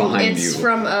is I just didn't. behind It's you.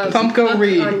 from a Pumpko book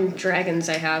read. on dragons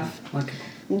I have. Okay.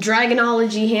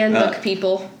 Dragonology handbook,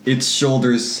 people. Its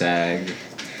shoulders sag.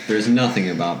 There's nothing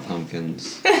about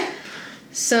pumpkins.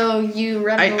 So you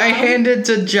read I it aloud? handed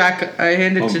to Jack. I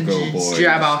handed to Pumpko Boy.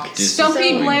 Jabok. Stumpy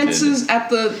Disappointed. glances at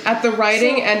the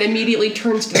writing and immediately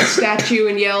turns to the statue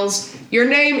and yells, "Your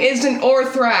name isn't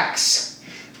Orthrax."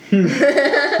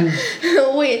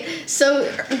 Wait, so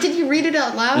did you read it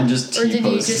out loud? And just or did you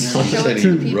T-pose. just Someone show it said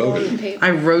to he the people wrote on it. the paper? I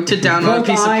wrote it down on a Both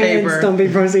piece of I and paper. Stumpy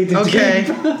proceed to Okay.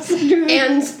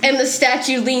 And the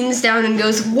statue leans down and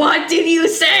goes, "What did you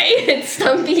say?" And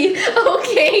Stumpy,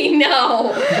 okay,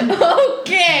 no.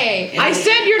 Okay. I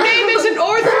said your name isn't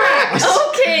Orthrax.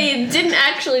 Okay, didn't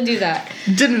actually do that.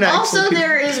 Didn't actually. Also,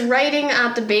 there is writing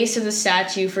at the base of the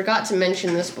statue. Forgot to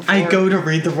mention this before. I go to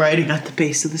read the writing at the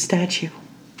base of the statue.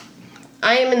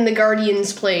 I am in the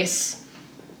Guardian's place.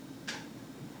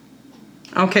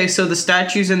 Okay, so the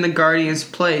statue's in the Guardian's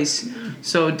place.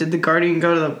 So did the Guardian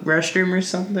go to the restroom or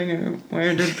something? Or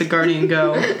where did the Guardian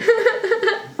go?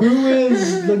 Who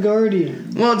is the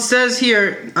Guardian? Well, it says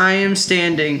here, I am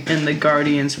standing in the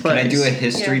Guardian's place. Can I do a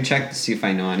history Yeah. check to see if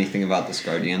I know anything about this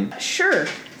Guardian? Sure.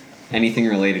 Anything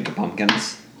related to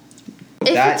pumpkins? If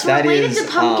it's that related is, to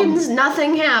pumpkins,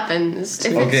 nothing happens.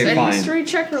 If Okay, it's a fine. history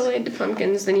check related to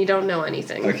pumpkins, then you don't know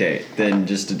anything. Okay, then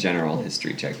just a general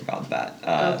history check about that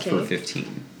for Okay.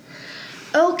 15.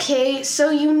 Okay, so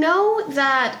you know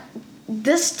that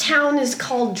this town is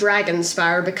called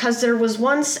Dragonspire because there was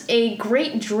once a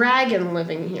great dragon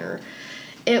living here.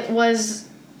 It was...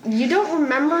 You don't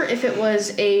remember if it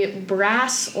was a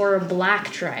brass or a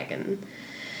black dragon.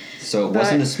 So it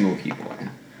wasn't a smoky boy.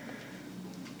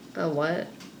 A what?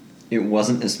 It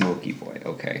wasn't a smoky boy,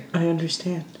 okay. I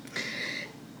understand.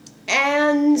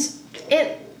 And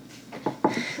it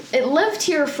lived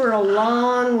here for a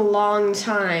long, long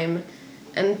time,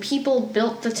 and people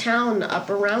built the town up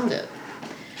around it.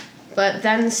 But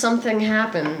then something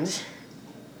happened,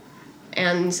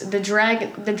 and the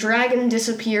dragon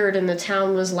disappeared, and the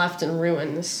town was left in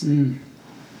ruins.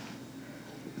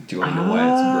 Do I know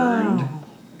why it's burned?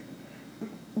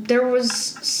 There was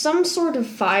some sort of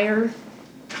fire.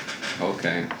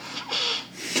 Okay.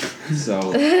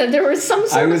 So There was some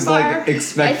sort I of was fire. like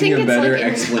expecting a it's better like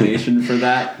explanation for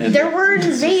that. And There were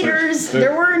invaders.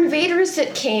 There were invaders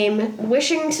that came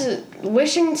wishing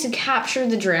to capture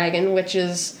the dragon, which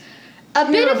is a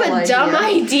bit of a Terrible dumb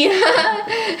idea.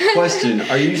 Question: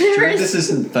 are you sure There is- this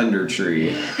isn't Thunder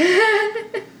Tree?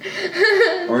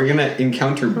 Or we're gonna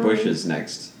encounter bushes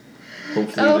next.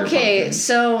 Hopefully they're Okay, pumpkins.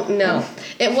 so no,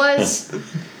 it was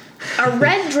a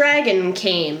red dragon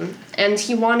came, and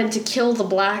he wanted to kill the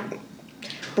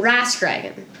brass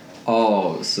dragon,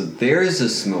 Oh, so there's a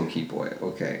smoky boy.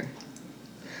 Okay.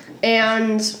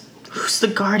 and Who's the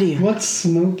Guardian? What's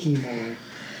Smoky Boy?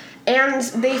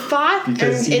 they fought,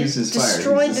 Because and he it uses fire.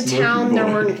 destroyed He's a the smoky town. There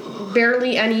boy. were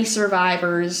barely any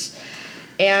survivors,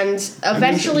 and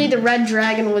eventually the red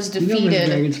dragon was You know when defeated.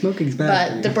 Dragon Smoking's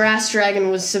bad. But the brass dragon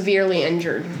was severely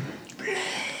injured.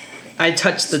 I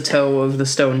touched the toe of the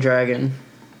stone dragon.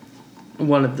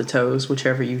 One of the toes,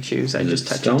 whichever you choose. I Is just it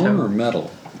touched stone a toe. or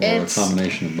metal? Or It's- a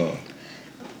combination of both?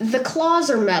 The claws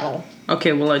are metal.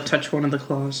 Okay, well I touched one of the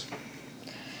claws.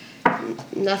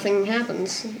 Nothing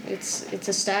happens. It's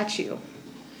a statue.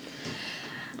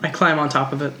 I climb on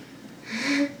top of it.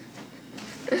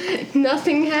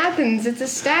 Nothing happens. It's a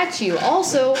statue.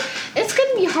 Also, it's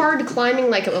gonna be hard climbing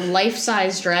like a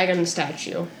life-size dragon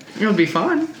statue. It'll be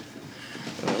fun.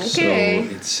 Okay.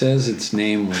 So it says its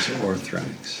name was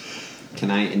Orthrax.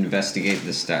 Can I investigate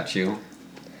the statue?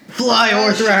 Fly,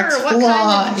 Orthrax, Sure. What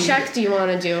fly! kind of check do you want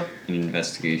to do? An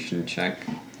investigation check.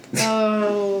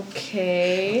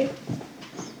 Okay.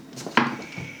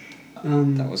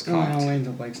 That was cocked. Oh, no, wait, the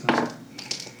bike's not.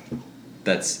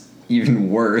 That's even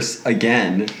worse.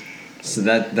 Again. So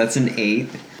that's an 8.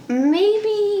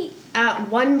 Maybe at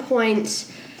one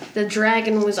point the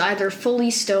dragon was either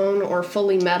fully stone or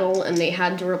fully metal, and they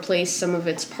had to replace some of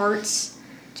its parts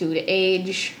due to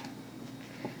age.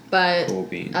 But Cool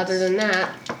beans. other than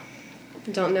that,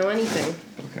 don't know anything.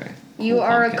 Okay. You Cool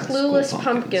are pumpkins, a clueless cool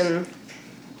pumpkins. pumpkin.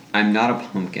 I'm not a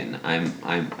pumpkin. I'm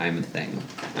a thing.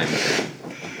 I'm a thing.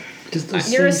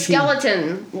 Just You're a sentient-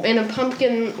 skeleton in a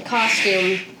pumpkin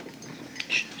costume.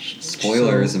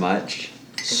 Spoilers much.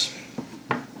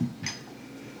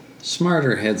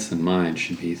 smarter heads than mine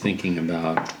should be thinking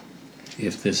about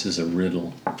if this is a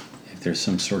riddle, if there's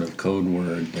some sort of code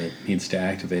word that needs to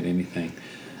activate anything.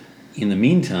 In the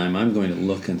meantime, I'm going to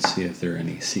look and see if there are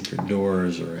any secret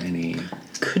doors or any...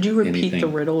 Could you repeat anything. the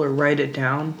riddle or write it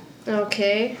down?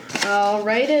 Okay, I'll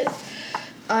write it.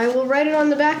 I will write it on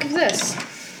the back of this.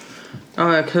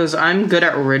 Because I'm good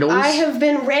at riddles. I have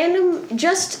been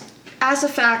just as a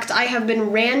fact, I have been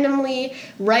randomly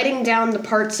writing down the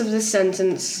parts of the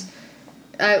sentence.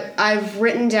 I've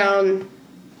written down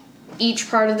each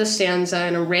part of the stanza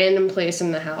in a random place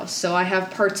in the house, so I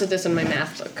have parts of this in my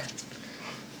math book.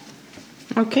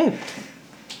 Okay.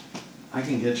 I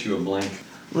can get you a blank.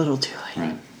 Little too late.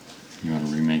 Right. You want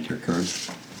to remake your cards?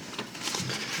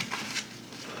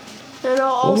 And I'll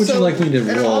also, What would you like me to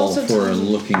and I'll roll also for tell you-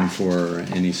 looking for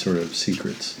any sort of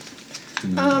secrets?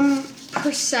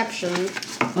 Perception.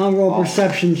 I'll roll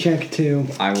perception check too.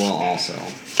 I will also.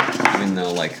 Even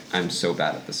though, like, I'm so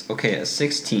bad at this. Okay, a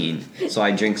 16, so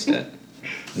I jinxed it.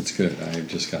 That's good. I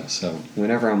just got 7.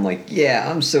 Whenever I'm like, yeah,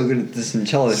 I'm so good at this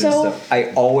intelligence So, stuff,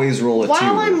 I always roll a 2.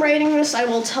 While I'm writing this, I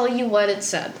will tell you what it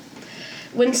said.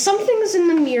 When something's in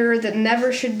the mirror that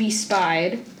never should be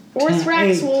spied,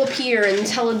 Orthrax 8. will appear and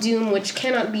tell a doom which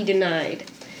cannot be denied.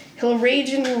 He'll rage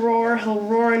and roar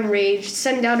and rage,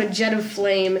 send out a jet of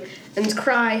flame, and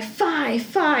cry, "Fie,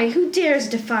 fie, who dares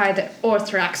defy that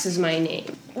Orthrax is my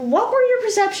name?" What were your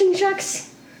perception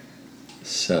checks?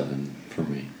 7 for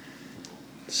me.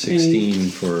 16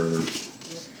 for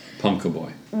Pumpkin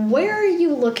Boy. Where are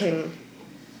you looking?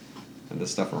 And the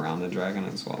stuff around the dragon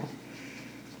as well.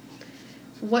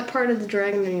 What part of the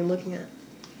dragon are you looking at?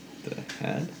 The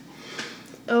head.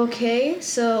 Okay,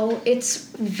 so it's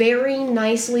very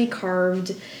nicely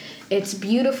carved. It's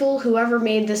beautiful. Whoever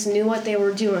made this knew what they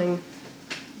were doing.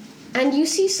 And you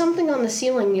see something on the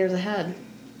ceiling near the head.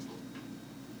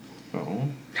 Oh.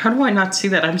 How do I not see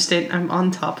that? I'm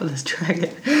on top of this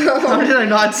dragon. How did I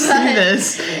not see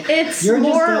this? It's You're just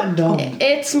more. that dumb.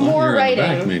 It's Oh, more you're in the back,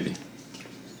 writing. maybe.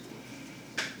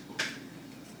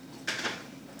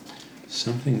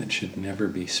 Something that should never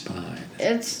be spied.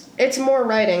 It's more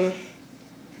writing.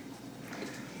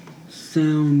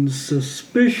 Sounds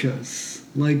suspicious,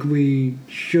 like we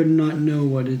should not know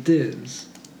what it is.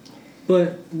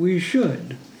 But we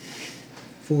should,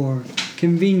 for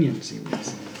conveniency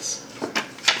reasons.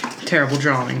 Terrible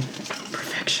drawing.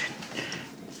 Perfection.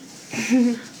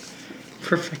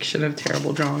 Perfection of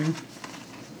terrible drawing.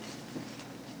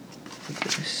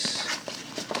 This.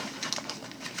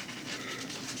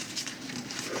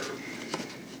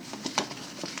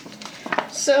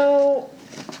 So,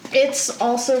 it's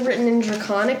also written in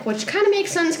Draconic, which kind of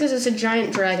makes sense because it's a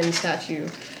giant dragon statue.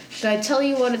 Should I tell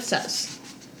you what it says?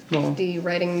 Well, The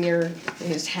writing near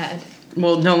his head.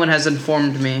 no one has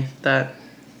informed me that.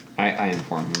 I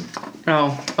informed him.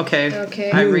 Oh, okay. Okay.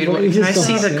 I You- read. you Can I just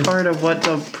see don't the say. card of what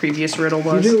the previous riddle You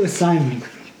was? do it with Simon.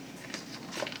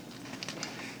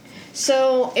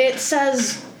 So, it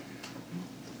says...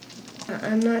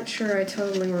 I'm not sure I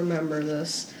totally remember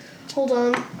this. Hold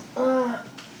on.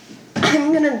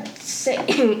 I'm gonna say...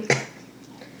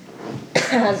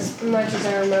 as much as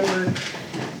I remember.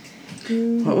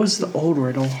 What was the old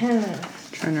riddle? Yeah.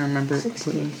 Trying to remember.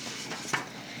 16.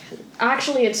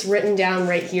 Actually, it's written down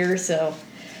right here, so...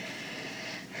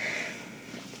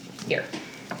 Here.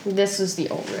 This is the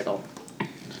old riddle.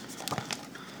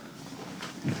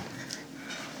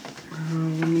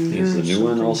 Is the new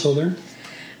one also there?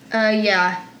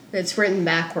 Yeah. It's written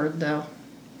backward, though.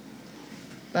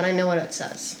 But I know what it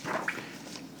says.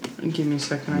 Give me a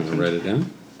second. I I'm going can to write it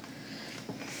down.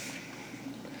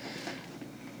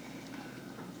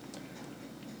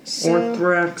 So,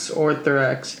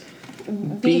 Orthrax.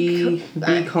 Be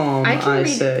calm, I can I read,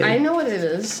 say. I know what it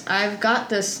is. I've got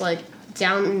this, like,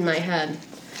 down in my head.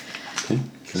 Okay.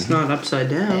 It's not upside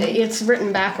down. It's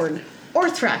written backward.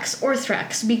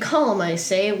 Orthrax, be calm, I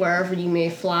say, wherever you may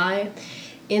fly.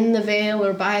 In the vale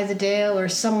or by the dale or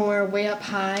somewhere way up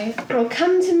high. Oh,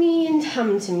 come to me and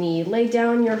hum to me, lay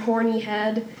down your horny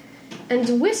head,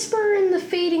 and whisper in the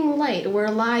fading light where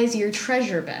lies your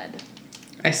treasure bed.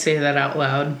 I say that out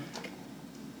loud.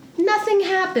 Nothing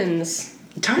happens.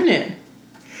 Darn it.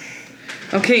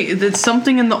 Okay, that's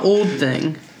something in the old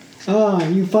thing. Ah,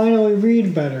 you finally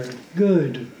read better.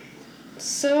 Good.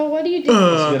 So what do you do?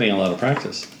 It's getting a lot of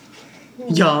practice.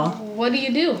 Yeah. What do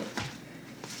you do?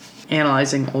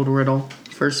 Analyzing old riddle.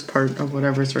 First part of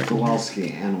whatever's written.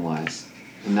 Kowalski,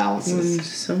 analysis.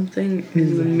 Something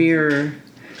in the mirror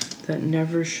that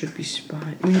never should be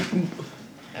spied.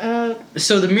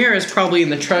 So the mirror is probably in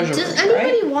the treasure Does room, right?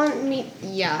 anybody want me...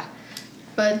 Yeah.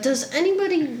 But does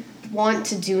anybody want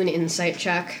to do an insight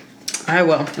check? I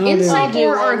will. Insight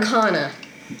or Arcana?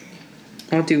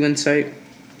 I'll do insight.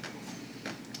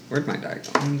 Where'd my die go?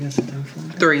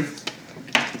 3.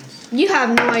 You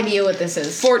have no idea what this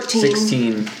is. 14.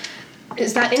 16.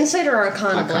 Is that Insight or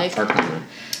Arcana, Blake? Arcana.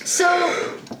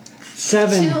 So,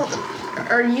 7.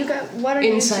 what are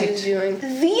Insight. you two doing?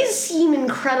 These seem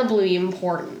incredibly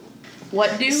important.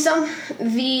 What do?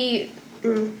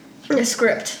 The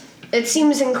script. It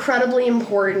seems incredibly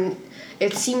important.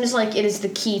 It seems like it is the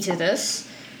key to this.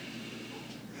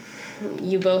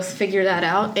 You both figure that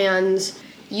out, and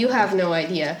you have no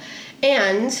idea.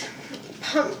 And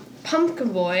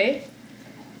Pumpkin Boy,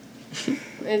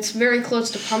 it's very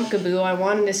close to Pumpkaboo. I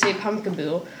wanted to say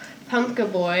Pumpkaboo.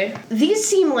 Pumpkin Boy. These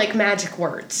seem like magic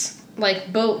words.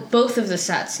 Like both of the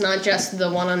sets, not just the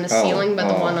one on the ceiling, but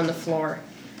the one on the floor.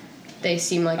 They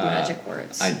seem like magic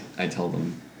words. I tell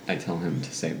him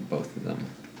to say both of them.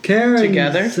 Karen,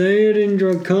 Together? say it in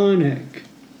Draconic.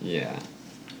 Yeah.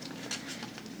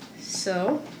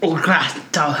 So, Which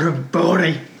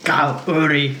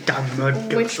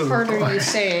part are you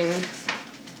saying?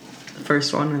 The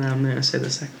first one, and then I'm going to say the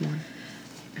second one.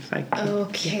 If I can.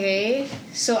 Okay.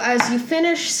 So as you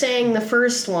finish saying the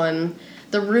first one,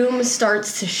 the room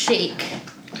starts to shake.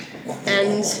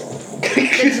 And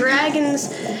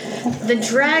the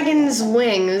dragon's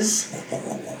wings,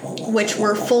 which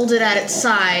were folded at its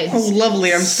sides. Oh,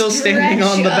 lovely. I'm still standing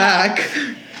on the back.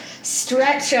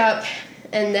 Stretch up,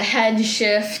 and the head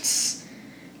shifts,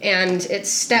 and it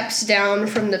steps down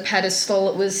from the pedestal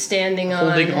it was standing on.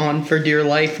 Holding on for dear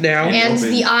life now. And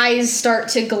the eyes start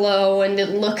to glow, and it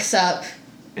looks up.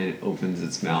 And it opens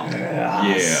its mouth.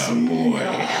 Yeah,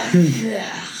 boy.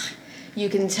 You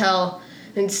can tell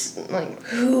it's like,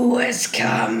 who has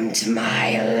come to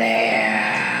my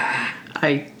lair?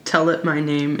 I tell it my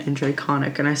name in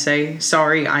Draconic, and I say,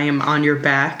 sorry, I am on your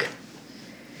back.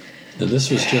 Now, this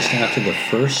was just after the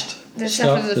first This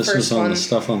stuff. after the This first was on one. the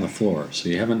stuff on the floor, so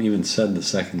you haven't even said the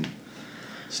second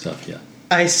stuff yet.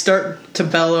 I start to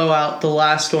bellow out the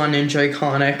last one in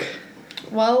Draconic.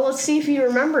 Well, let's see if you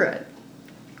remember it.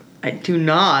 I do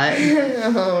not.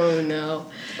 Oh, no.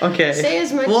 Okay. Say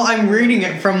as much Well, as I'm reading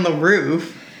it from the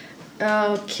roof.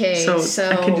 Okay, So,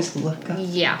 so I can just look up.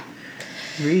 yeah.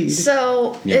 Read.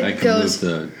 So Yeah, I it can goes.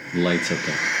 move the lights up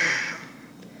there.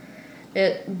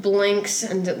 It blinks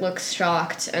and it looks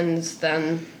shocked, and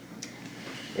then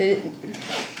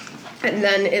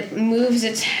it moves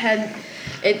its head.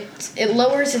 It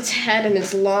lowers its head and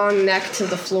its long neck to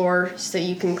the floor so that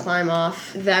you can climb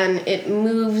off. Then it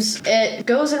moves. It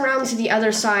goes around to the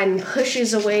other side and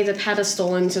pushes away the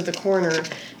pedestal into the corner.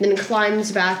 Then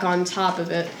climbs back on top of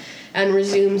it and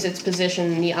resumes its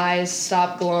position. The eyes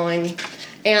stop glowing,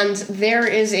 and there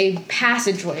is a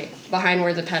passageway behind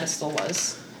where the pedestal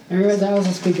was. I realized I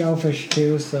also speak Elfish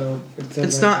too, so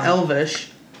It's not Elvish.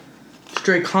 It's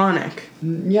Draconic.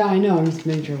 Yeah, I know. I'm just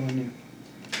making sure I knew.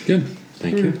 Good,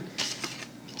 thank you.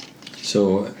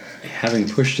 So, having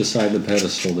pushed aside the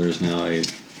pedestal, there's now a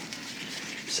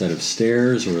set of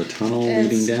stairs or a tunnel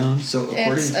leading down. So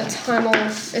It's a tunnel.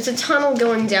 It's a tunnel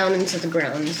going down into the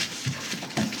ground.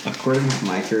 according to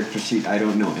my character sheet, I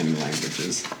don't know any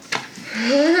languages.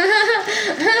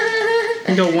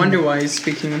 No wonder why he's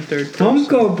speaking in third person.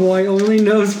 Pumpko Boy only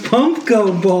knows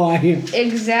Pumpko Boy.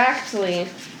 Exactly.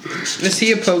 Is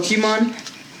he a Pokemon?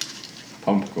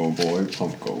 Pumpko boy,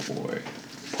 Pumpko boy.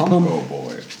 Pumpko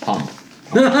boy, Pump.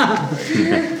 Boy. He's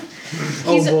a-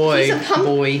 Oh boy, he's a pump-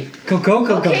 boy. Coco.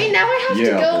 Okay, now I have to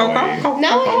Yeah, go. boy.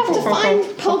 Now I have to find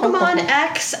Pokemon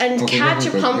X and Okay, catch a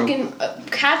go, go, go. pumpkin,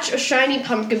 catch a shiny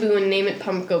Pumpkaboo and name it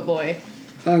Pumpko Boy.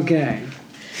 Okay.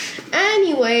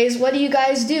 Anyways, what do you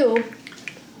guys do?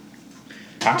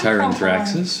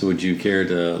 Tyranthraxis, would you care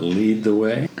to lead the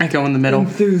way? I go in the middle.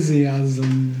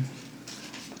 Enthusiasm.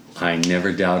 I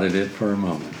never doubted it for a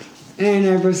moment. And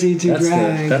I proceed to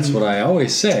drag. That's what I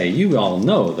always say. You all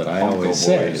know that I Pumpko always Boy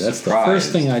say. is That's the surprised.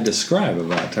 first thing I describe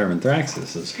about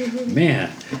Tyranthraxis is, man,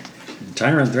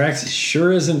 Tyranthraxis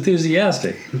sure is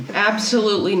enthusiastic.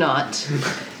 Absolutely not.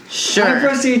 I Sure.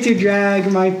 proceed to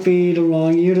drag my feet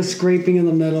along. You the scraping in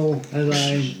the middle as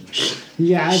I,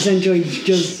 essentially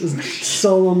just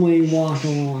solemnly walk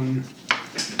along.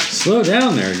 Slow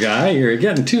down there, guy. You're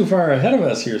getting too far ahead of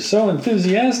us. You're so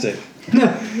enthusiastic.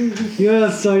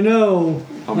 Yes, I know.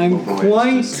 I'm Pumpko Boy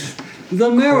quite is the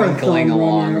marathon crinkling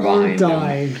along runner, aren't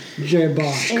behind I,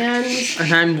 J-Bach? And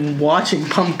And I'm watching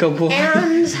Pumpko Boy.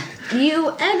 and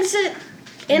you exit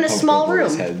in a small Pumpko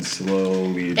Boy's room. head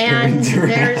slowly And turns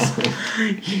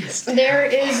around. there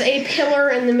is a pillar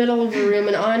in the middle of the room,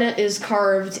 and on it is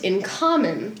carved in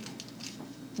common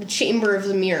the Chamber of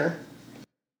the Mirror.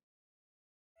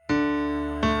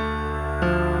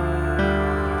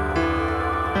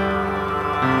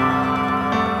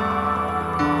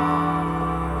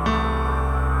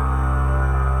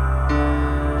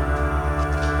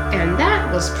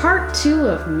 was part 2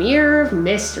 of Mirror of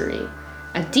Mystery,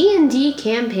 a D&D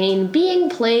campaign being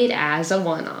played as a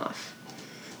one-off.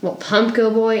 Will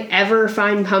Pumpko Boy ever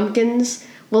find pumpkins?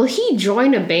 Will he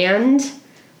join a band?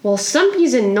 Will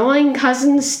Stumpy's annoying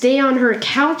cousin stay on her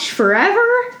couch forever?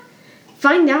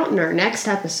 Find out in our next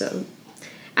episode.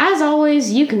 As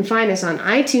always, you can find us on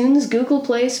iTunes, Google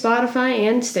Play, Spotify,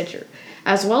 and Stitcher,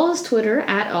 as well as Twitter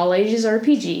at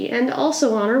AllAgesRPG, and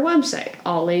also on our website,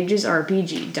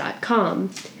 allagesrpg.com.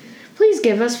 Please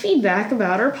give us feedback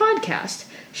about our podcast.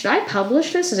 Should I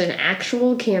publish this as an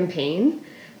actual campaign?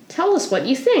 Tell us what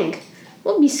you think.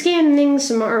 We'll be scanning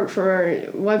some art from our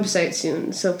website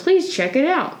soon, so please check it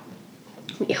out.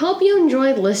 We hope you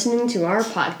enjoyed listening to our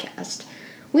podcast.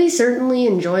 We certainly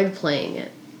enjoyed playing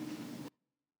it.